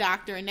not a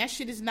doctor, and that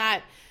shit is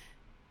not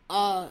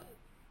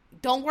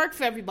don't work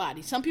for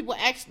everybody. Some people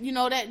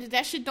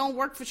that shit don't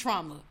work for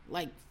trauma,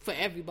 like, for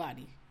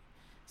everybody.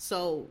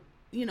 So,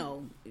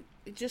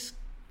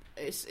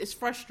 it's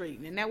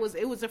frustrating, and it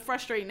was a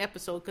frustrating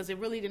episode, because it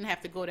really didn't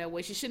have to go that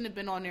way. She shouldn't have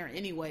been on there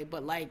anyway,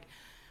 but, like,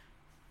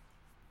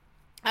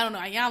 I don't know,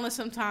 Iyanla,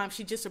 sometimes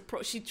she just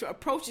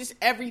approaches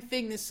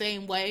everything the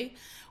same way,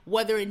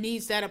 whether it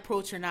needs that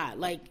approach or not.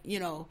 Like,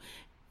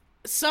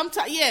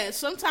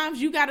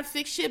 sometimes you gotta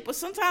fix shit, but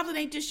sometimes it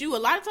ain't just you. A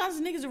lot of times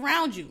the niggas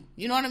around you,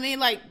 you know what I mean?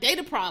 Like, they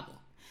the problem.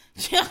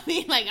 You know what I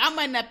mean? Like, I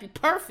might not be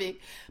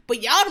perfect,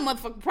 but y'all the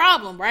motherfucking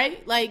problem,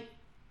 right? Like,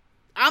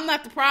 I'm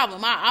not the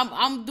problem.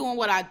 I'm doing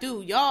what I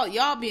do.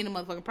 Y'all being the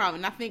motherfucking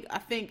problem. And I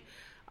think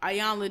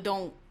Iyanla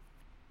don't.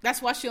 That's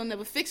why she'll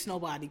never fix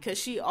nobody, because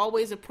she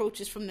always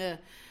approaches from the.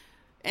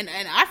 And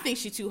I think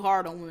she's too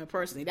hard on women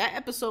personally. That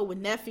episode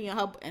with Neffy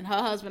and her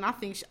husband, I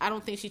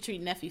don't think she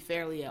treated Neffy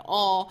fairly at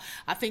all.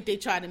 I think they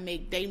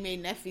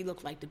made Neffy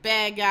look like the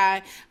bad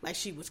guy, like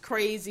she was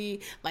crazy,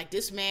 like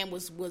this man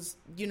was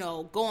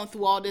going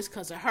through all this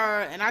because of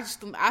her. And I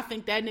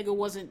think that nigga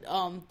wasn't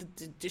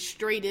the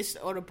straightest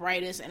or the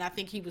brightest, and I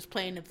think he was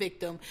playing the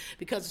victim,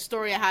 because the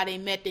story of how they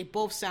met, they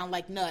both sound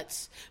like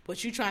nuts,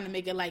 but you trying to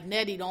make it like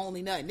Nettie the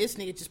only nut, and this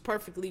nigga just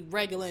perfectly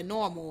regular and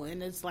normal,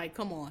 and it's like,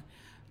 come on.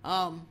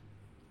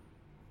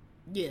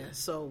 Yeah,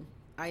 so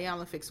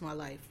Iyanla Fix My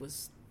Life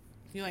was,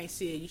 if you ain't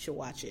see it, you should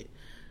watch it.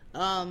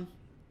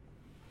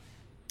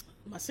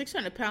 My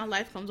 600-pound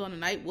life comes on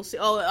tonight. We'll see.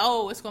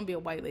 Oh, it's gonna be a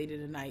white lady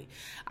tonight.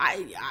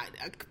 I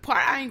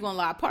ain't gonna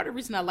lie. Part of the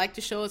reason I like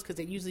the show is because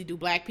they usually do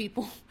black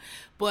people,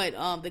 but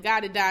the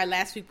guy that died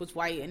last week was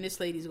white, and this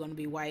lady's gonna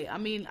be white. I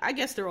mean, I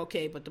guess they're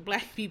okay, but the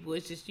black people,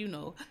 it's just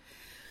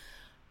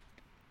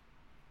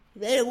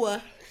they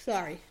were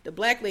sorry. The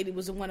black lady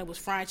was the one that was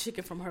frying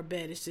chicken from her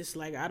bed. It's just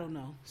like I don't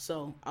know.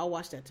 So I'll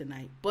watch that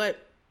tonight.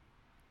 But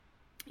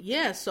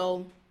yeah,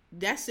 so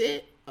that's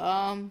it.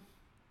 Yeah,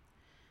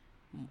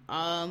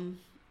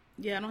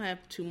 I don't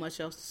have too much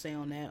else to say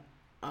on that.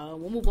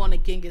 We'll move on to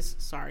Genghis.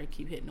 Sorry,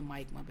 keep hitting the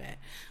mic, my bad.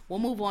 We'll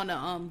move on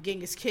to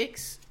Genghis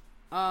Kicks.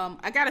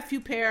 I got a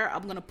few pair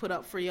I'm gonna put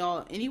up for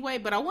y'all anyway,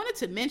 but I wanted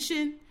to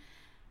mention,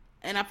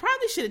 and I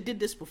probably should have did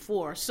this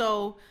before.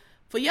 So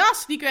for y'all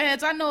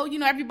sneakerheads, I know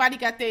everybody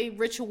got their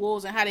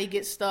rituals and how they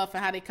get stuff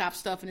and how they cop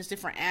stuff, and there's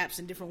different apps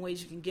and different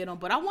ways you can get them.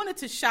 But I wanted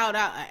to shout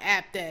out an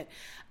app that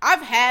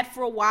I've had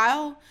for a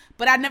while,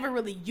 but I never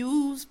really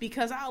used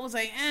because I was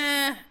like,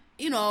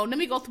 let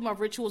me go through my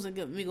rituals and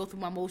let me go through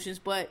my motions.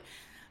 But,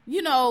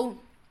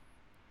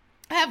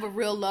 I have a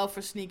real love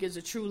for sneakers,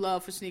 a true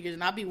love for sneakers,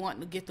 and I'll be wanting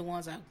to get the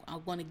ones I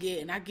want to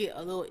get. And I get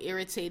a little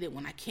irritated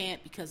when I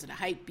can't because of the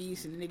hype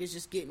beast and the niggas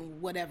just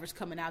getting whatever's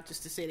coming out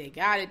just to say they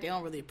got it. They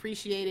don't really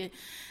appreciate it.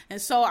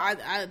 And so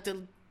I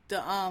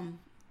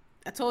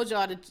told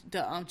y'all the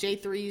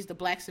J3s, the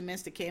black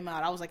cements that came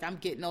out. I was like, I'm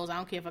getting those. I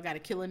don't care if I got to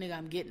kill a nigga,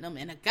 I'm getting them.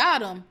 And I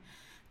got them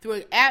through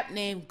an app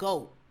named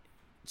GOAT,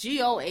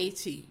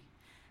 GOAT.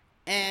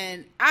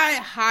 And I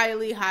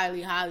highly,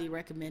 highly, highly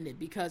recommend it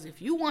because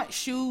if you want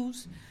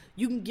shoes,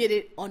 you can get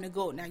it on the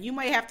GOAT. Now, you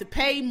might have to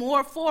pay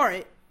more for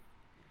it,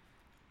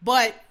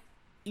 but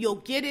you'll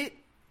get it.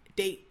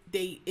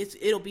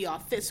 It'll be all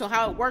fit. So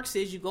how it works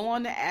is you go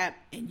on the app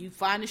and you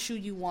find the shoe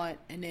you want,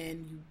 and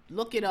then you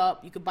look it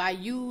up. You could buy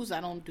used.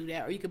 I don't do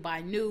that. Or you could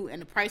buy new,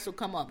 and the price will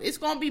come up. It's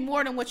going to be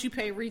more than what you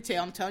pay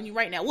retail. I'm telling you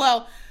right now.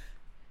 Well,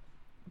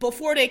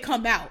 before they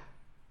come out,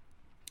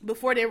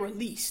 before they're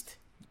released,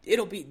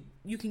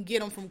 you can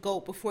get them from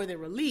GOAT before they're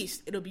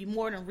released. It'll be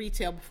more than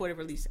retail before they're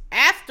released.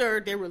 After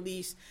they're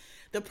released,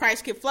 the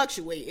price can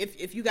fluctuate.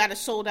 If you got a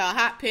sold out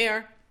hot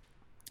pair,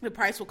 the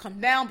price will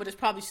come down, but it's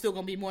probably still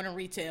going to be more than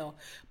retail.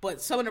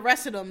 But some of the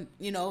rest of them,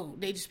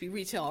 they just be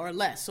retail or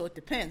less. So it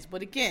depends.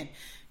 But again,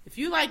 if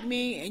you like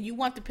me and you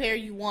want the pair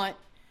you want,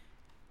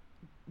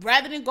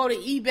 rather than go to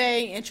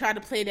eBay and try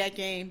to play that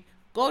game,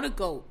 go to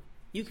GOAT.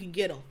 You can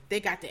get them. They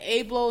got the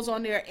A-blows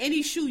on there.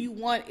 Any shoe you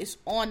want is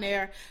on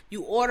there.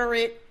 You order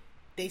it.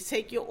 They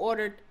take your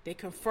order. They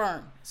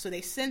confirm. So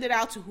they send it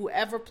out to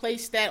whoever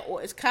placed that.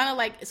 Or it's kind of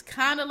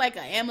like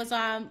an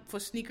Amazon for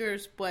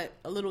sneakers, but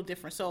a little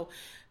different. So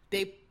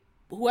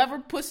whoever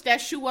puts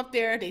that shoe up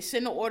there, they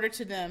send the order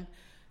to them.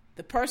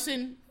 The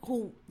person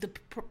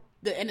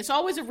and it's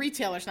always a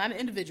retailer. It's not an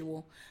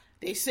individual.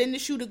 They send the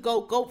shoe to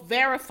GOAT. GOAT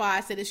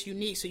verifies that it's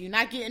unique. So you're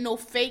not getting no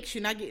fakes.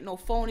 You're not getting no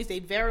phonies. They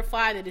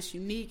verify that it's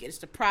unique. It's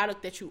the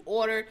product that you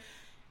ordered.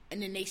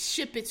 And then they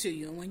ship it to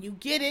you. And when you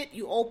get it,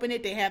 you open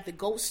it. They have the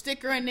GOAT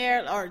sticker in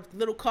there or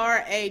little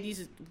card. Hey,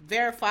 these are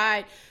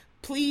verified.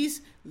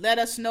 Please let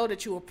us know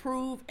that you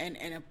approve and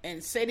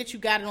say that you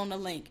got it on the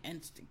link.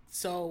 And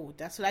so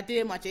that's what I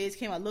did. My J's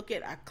came. I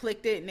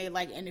clicked it, and they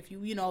and if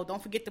you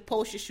don't forget to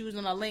post your shoes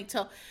on a link.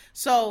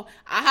 So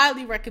I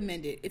highly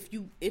recommend it. If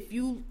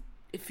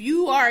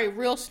you are a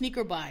real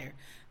sneaker buyer,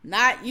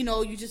 not,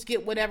 you just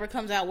get whatever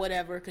comes out,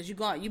 whatever, because you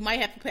might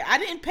have to pay. I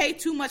didn't pay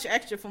too much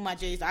extra for my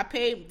J's. I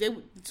think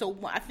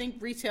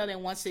retail in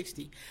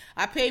 $160.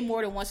 I paid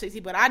more than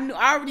 $160, but I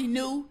already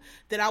knew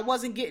that I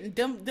wasn't getting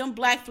them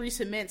black 3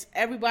 cements.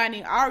 I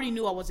already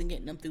knew I wasn't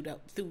getting them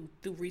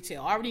through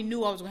retail. I already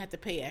knew I was gonna have to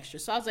pay extra.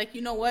 So I was like,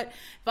 you know what? If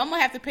I'm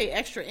gonna have to pay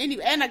extra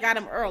anyway, and I got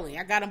them early.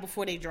 I got them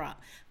before they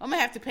drop. I'm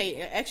gonna have to pay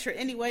extra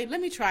anyway.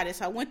 Let me try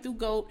this. I went through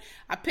GOAT.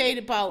 I paid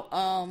about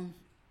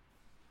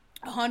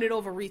 $100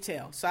 over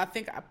retail. So I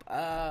think I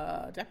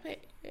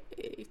paid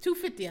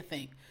 $250. I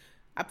think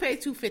I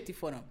paid $250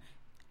 for them.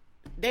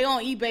 They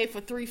on eBay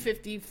for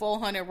 $350,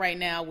 $400 right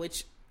now,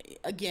 which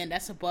again,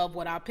 that's above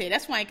what I pay.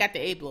 That's why I ain't got the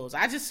A-blows.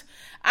 I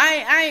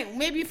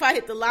maybe if I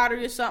hit the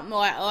lottery or something,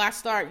 or I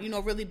start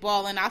really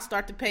balling, I'll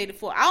start to pay the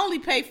full. I only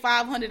pay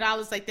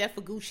 $500 like that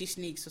for Gucci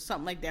sneaks or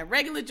something like that.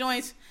 Regular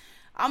joints,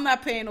 I'm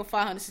not paying no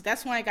 $500.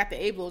 That's why I got the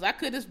A-blows. I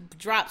could just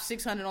drop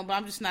 $600 on, but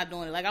I'm just not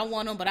doing it. Like I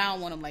want them, but I don't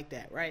want them like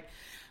that, right?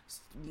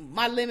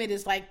 My limit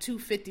is like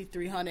 $250,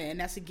 $300, and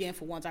that's again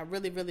for ones I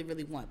really, really,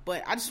 really want.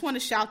 But I just want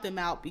to shout them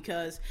out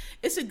because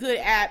it's a good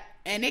app,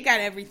 and they got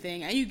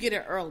everything, and you get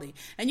it early.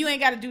 And you ain't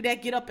got to do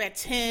that. Get up at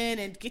 10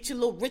 and get your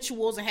little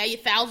rituals and have your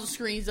 1,000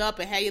 screens up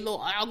and have your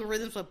little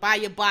algorithms or buy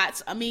your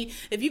bots. I mean,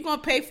 if you're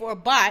gonna pay for a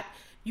bot,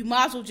 you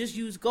might as well just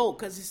use GOAT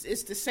because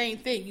it's the same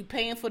thing. You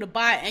paying for the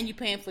bot and you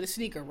paying for the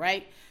sneaker,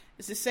 right?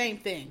 It's the same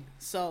thing.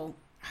 So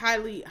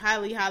highly,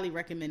 highly, highly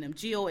recommend them.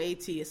 GOAT.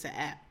 It's an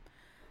app.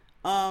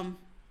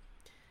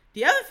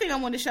 The other thing I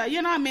want to shout,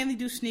 I mainly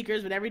do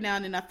sneakers, but every now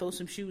and then I throw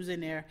some shoes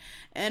in there.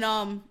 And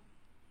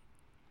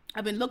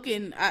I've been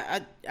looking.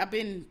 I've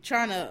been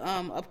trying to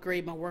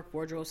upgrade my work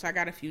wardrobe, so I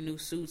got a few new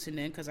suits, and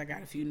then because I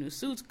got a few new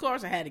suits, of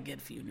course, I had to get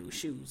a few new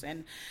shoes.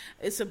 And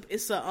it's a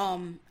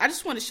I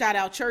just want to shout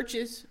out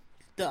Churches,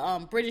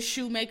 the British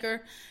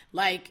shoemaker.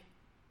 Like,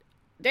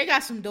 they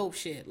got some dope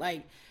shit.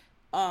 Like,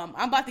 I'm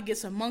about to get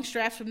some monk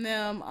straps from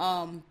them.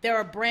 They're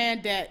a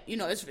brand that, you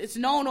know, it's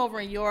known over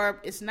in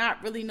Europe. It's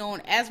not really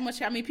known as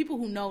much. I mean, people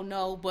who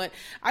know, but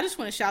I just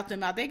want to shout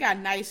them out. They got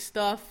nice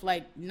stuff,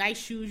 like nice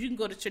shoes. You can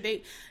go to church.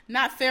 They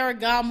not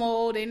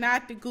Ferragamo. They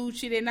not the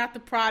Gucci. They not the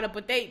Prada,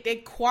 but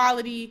they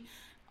quality.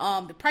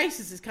 The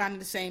prices is kind of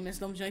the same as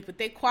them joints, but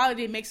they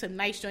quality makes some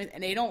nice joints,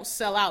 and they don't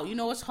sell out. You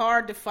know, it's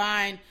hard to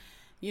find,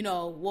 you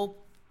know, well,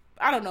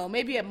 I don't know,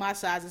 maybe at my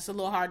size, it's a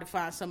little hard to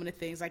find some of the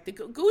things. Like the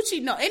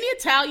Gucci, no, any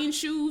Italian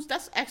shoes,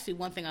 that's actually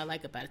one thing I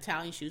like about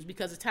Italian shoes,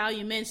 because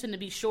Italian men tend to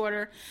be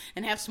shorter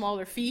and have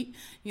smaller feet.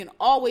 You can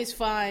always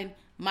find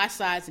my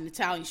size in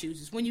Italian shoes.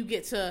 It's when you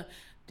get to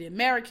the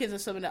Americans and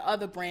some of the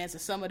other brands,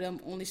 and some of them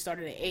only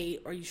started at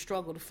 8, or you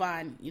struggle to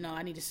find, you know,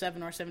 I need a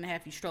 7 or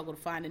 7.5, you struggle to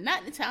find. And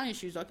not in Italian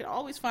shoes, I can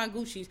always find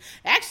Gucci's.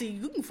 Actually,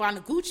 you can find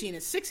a Gucci in a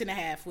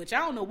 6.5, which I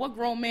don't know what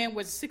grown man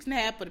wears a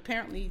 6.5, but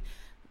apparently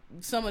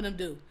some of them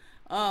do.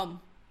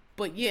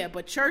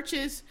 But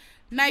Churches,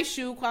 nice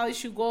shoe, quality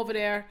shoe, go over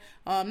there.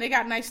 They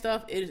got nice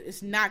stuff.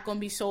 It's not going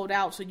to be sold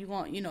out, so you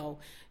want, you know,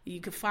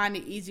 you can find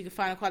it easy. You can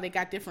find a quality. They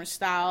got different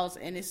styles,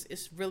 and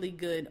it's really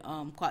good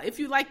quality. If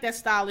you like that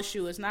style of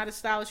shoe, it's not a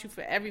style of shoe for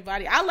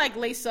everybody. I like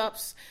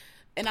lace-ups,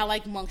 and I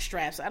like monk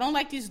straps. I don't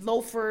like these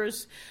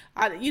loafers.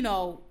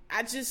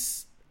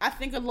 I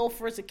think a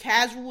loafer is a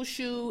casual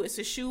shoe. It's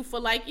a shoe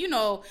for, like, you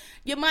know,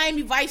 your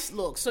Miami Vice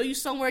look. So you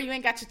somewhere, you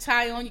ain't got your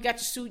tie on, you got your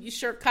suit, your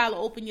shirt collar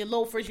open, your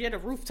loafers, you at a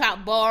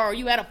rooftop bar, or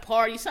you at a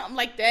party, something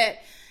like that.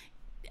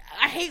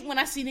 I hate when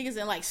I see niggas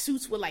in, like,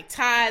 suits with, like,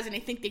 ties, and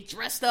they think they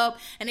dressed up,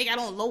 and they got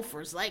on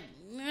loafers. Like,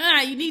 nah,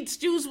 you need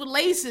shoes with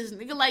laces.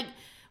 Nigga, like,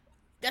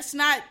 that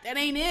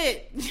ain't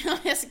it. You know,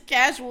 that's a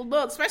casual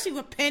look, especially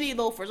with penny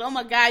loafers. Oh,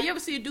 my God. You ever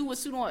see a dude with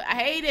a suit on? I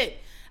hate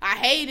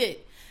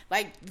it.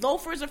 Like,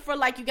 loafers are for,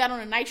 like, you got on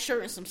a nice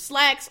shirt and some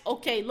slacks.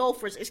 Okay,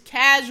 loafers. It's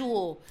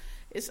casual.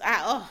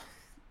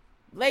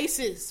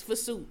 Laces for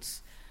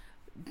suits.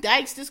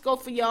 Dykes, this go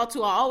for y'all,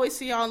 too. I always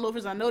see y'all in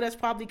loafers. I know that's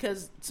probably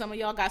because some of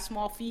y'all got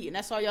small feet, and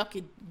that's all y'all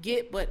could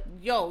get. But,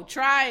 yo,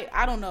 try,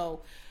 I don't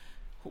know.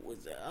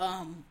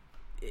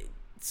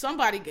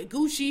 Somebody,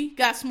 Gucci,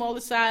 got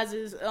smaller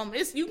sizes.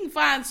 You can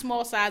find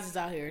small sizes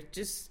out here.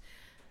 Just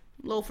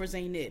loafers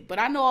ain't it. But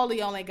I know all of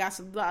y'all ain't got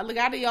some. A lot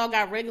of y'all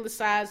got regular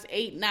size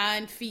 8,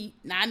 9 feet,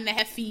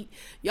 9.5 feet.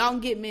 Y'all can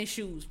get men's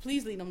shoes.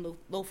 Please leave them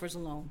loafers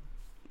alone.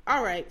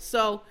 All right,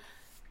 so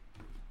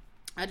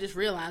I just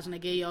realized when I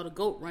gave y'all the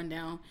GOAT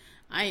rundown,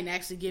 I ain't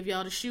actually give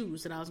y'all the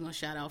shoes that I was gonna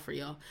shout out for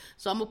y'all.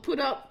 So I'm gonna put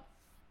up.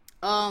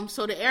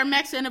 So the Air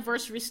Max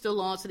anniversary is still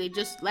on. So they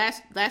just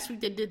last week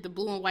they did the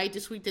blue and white.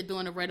 This week they're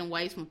doing the red and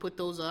whites. I'm gonna put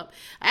those up.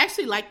 I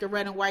actually like the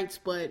red and whites,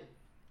 but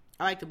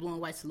I like the blue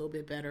and whites a little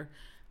bit better.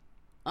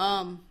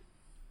 A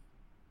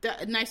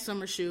nice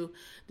summer shoe.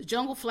 The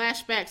Jungle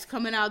Flashbacks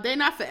coming out. They're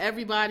not for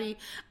everybody.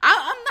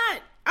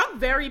 I'm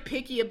very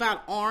picky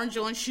about orange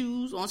on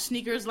shoes, on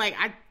sneakers. Like,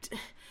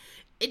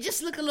 it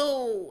just look a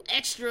little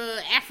extra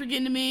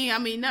African to me. I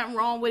mean, nothing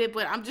wrong with it,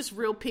 but I'm just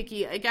real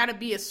picky. It gotta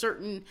be a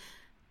certain.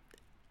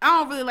 I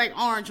don't really like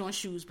orange on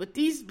shoes, but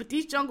these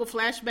Jungle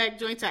Flashback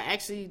joints I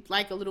actually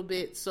like a little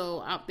bit.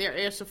 So they're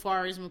Air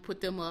Safaris. I'm gonna put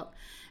them up.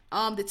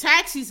 The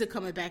taxis are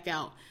coming back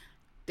out.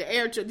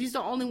 These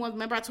are the only ones.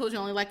 Remember I told you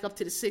I only like up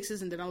to the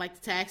 6s, and then I like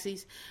the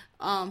taxis.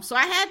 So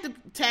I had the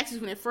taxis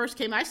when it first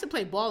came. I used to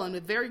play ball, and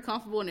they're very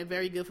comfortable, and they're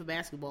very good for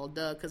basketball.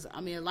 Because, I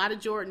mean, a lot of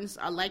Jordans,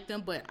 I like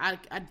them, but I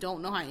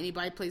don't know how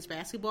anybody plays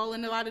basketball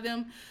in a lot of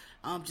them.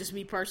 Just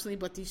me personally,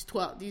 but these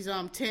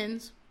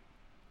 10s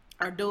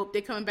are dope.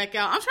 They're coming back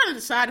out. I'm trying to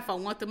decide if I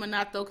want them or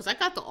not, though, because I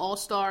got the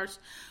All-Stars,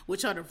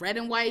 which are the red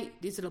and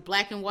white. These are the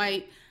black and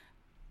white.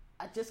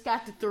 I just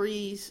got the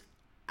 3s.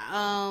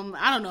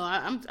 I don't know.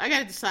 I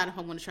gotta decide if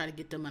I want to try to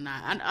get them or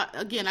not. I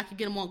could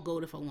get them on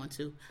GOAT if I want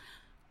to.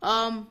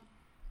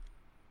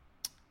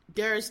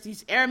 There's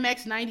these Air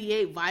Max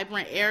 98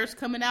 Vibrant Airs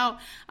coming out.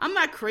 I'm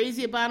not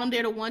crazy about them.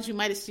 They're the ones you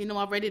might have seen them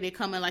already. They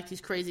come in like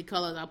these crazy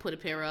colors. I'll put a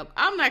pair up.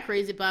 I'm not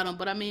crazy about them,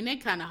 but I mean, they're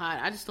kind of hot.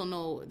 I just don't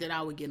know that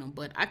I would get them,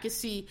 but I can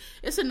see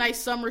it's a nice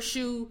summer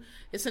shoe.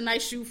 It's a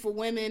nice shoe for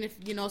women. If,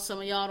 you know, some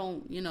of y'all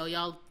don't, you know,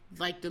 y'all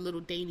like the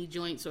little dainty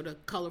joints or the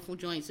colorful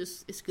joints.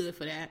 It's good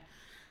for that.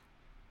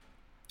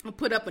 I'll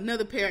put up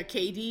another pair of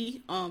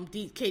KD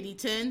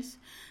 10s.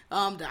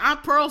 The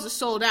Aunt Pearls are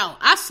sold out.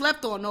 I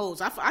slept on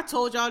those. I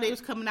told y'all they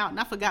was coming out, and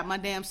I forgot my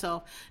damn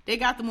self. They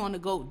got them on the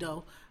GOAT,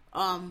 though.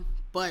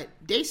 But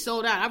they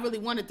sold out. I really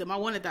wanted them. I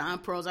wanted the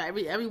Aunt Pearls.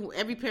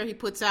 Every pair he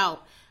puts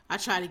out, I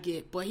try to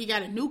get. But he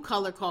got a new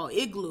color called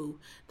Igloo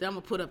that I'm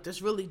going to put up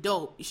that's really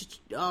dope. You should.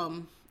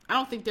 I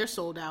don't think they're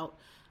sold out.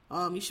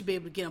 You should be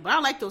able to get them. But I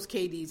like those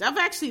KDs. I've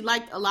actually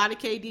liked a lot of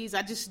KDs.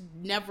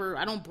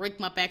 I don't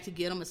break my back to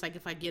get them. It's like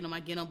if I get them, I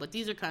get them. But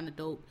these are kind of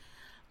dope.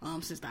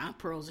 since the Aunt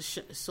Pearls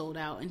are sold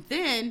out. And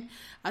then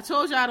I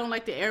told you I don't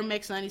like the Air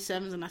Max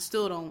 97s, and I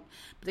still don't.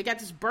 But they got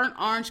this burnt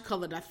orange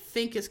color that I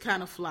think is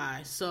kind of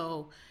fly.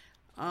 So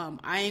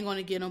I ain't going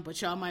to get them,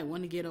 but y'all might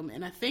want to get them.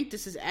 And I think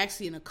this is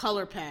actually in a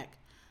color pack.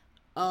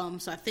 So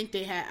I think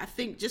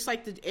just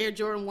like the Air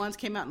Jordan 1s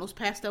came out in those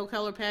pastel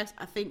color packs,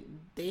 I think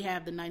they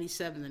have the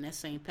 97 in that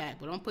same pack.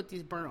 But I'm going to put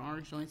these burnt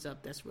orange joints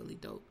up. That's really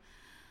dope.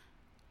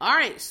 All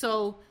right,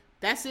 so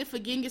that's it for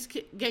Genghis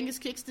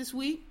Kicks this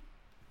week.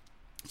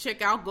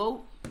 Check out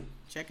GOAT.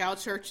 Check out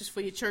Churches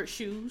for your church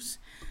shoes.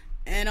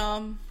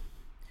 And,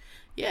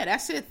 yeah,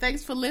 that's it.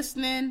 Thanks for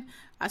listening.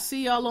 I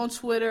see y'all on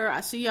Twitter.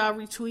 I see y'all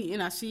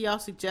retweeting. I see y'all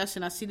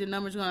suggesting. I see the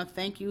numbers going.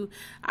 Thank you.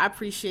 I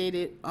appreciate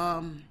it.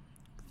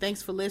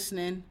 Thanks for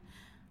listening.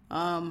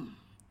 Yeah,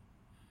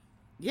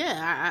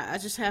 I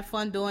just have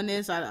fun doing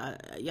this.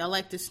 Y'all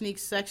like the sneak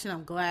section.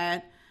 I'm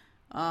glad.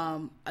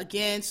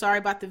 Again, sorry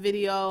about the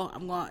video.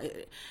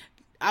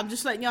 I'm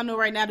just letting y'all know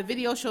right now, the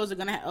video shows are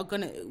gonna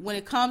when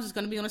it comes, it's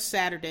gonna be on a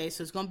Saturday,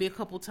 so it's gonna be a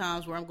couple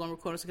times where I'm gonna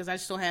record it because I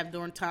just don't have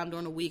during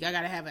the week. I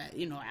gotta have a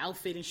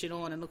outfit and shit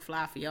on and look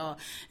fly for y'all.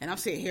 And I'm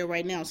sitting here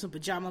right now in some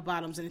pajama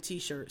bottoms and a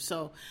t-shirt.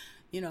 So,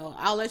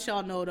 I'll let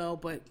y'all know though,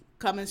 but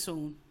coming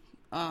soon.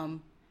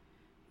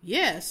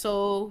 Yeah,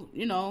 so,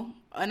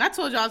 and I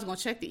told y'all I was going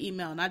to check the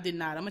email, and I did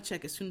not. I'm going to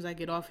check as soon as I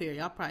get off here.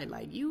 Y'all probably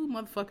like, you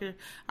motherfucker,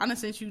 I done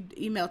sent you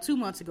email 2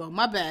 months ago.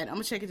 My bad. I'm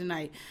going to check it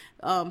tonight.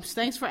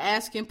 Thanks for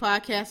asking,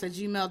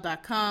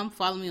 podcast@gmail.com.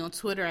 Follow me on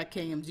Twitter at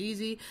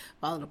KMGeezy.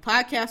 Follow the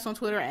podcast on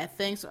Twitter at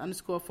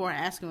thanks_for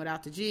asking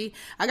without the G.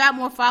 I got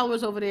more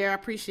followers over there. I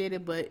appreciate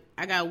it, but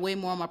I got way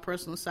more on my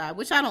personal side,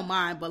 which I don't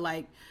mind, but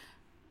like,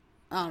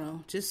 I don't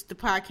know, just the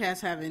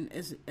podcast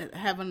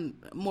having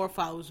more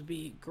followers would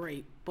be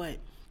great, but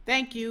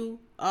thank you.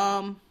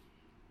 Tell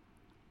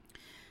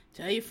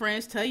your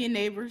friends, tell your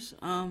neighbors.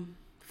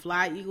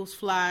 Fly, Eagles,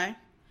 fly.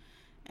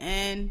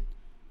 And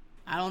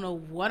I don't know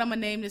what I'm going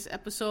to name this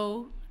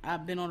episode.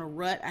 I've been on a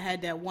rut. I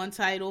had that one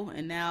title,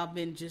 and now I've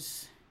been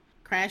just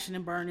crashing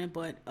and burning.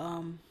 But,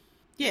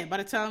 yeah, by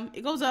the time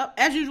it goes up,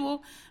 as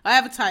usual, I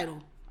have a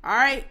title. All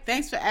right,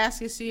 thanks for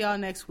asking. See y'all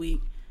next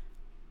week.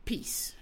 Peace.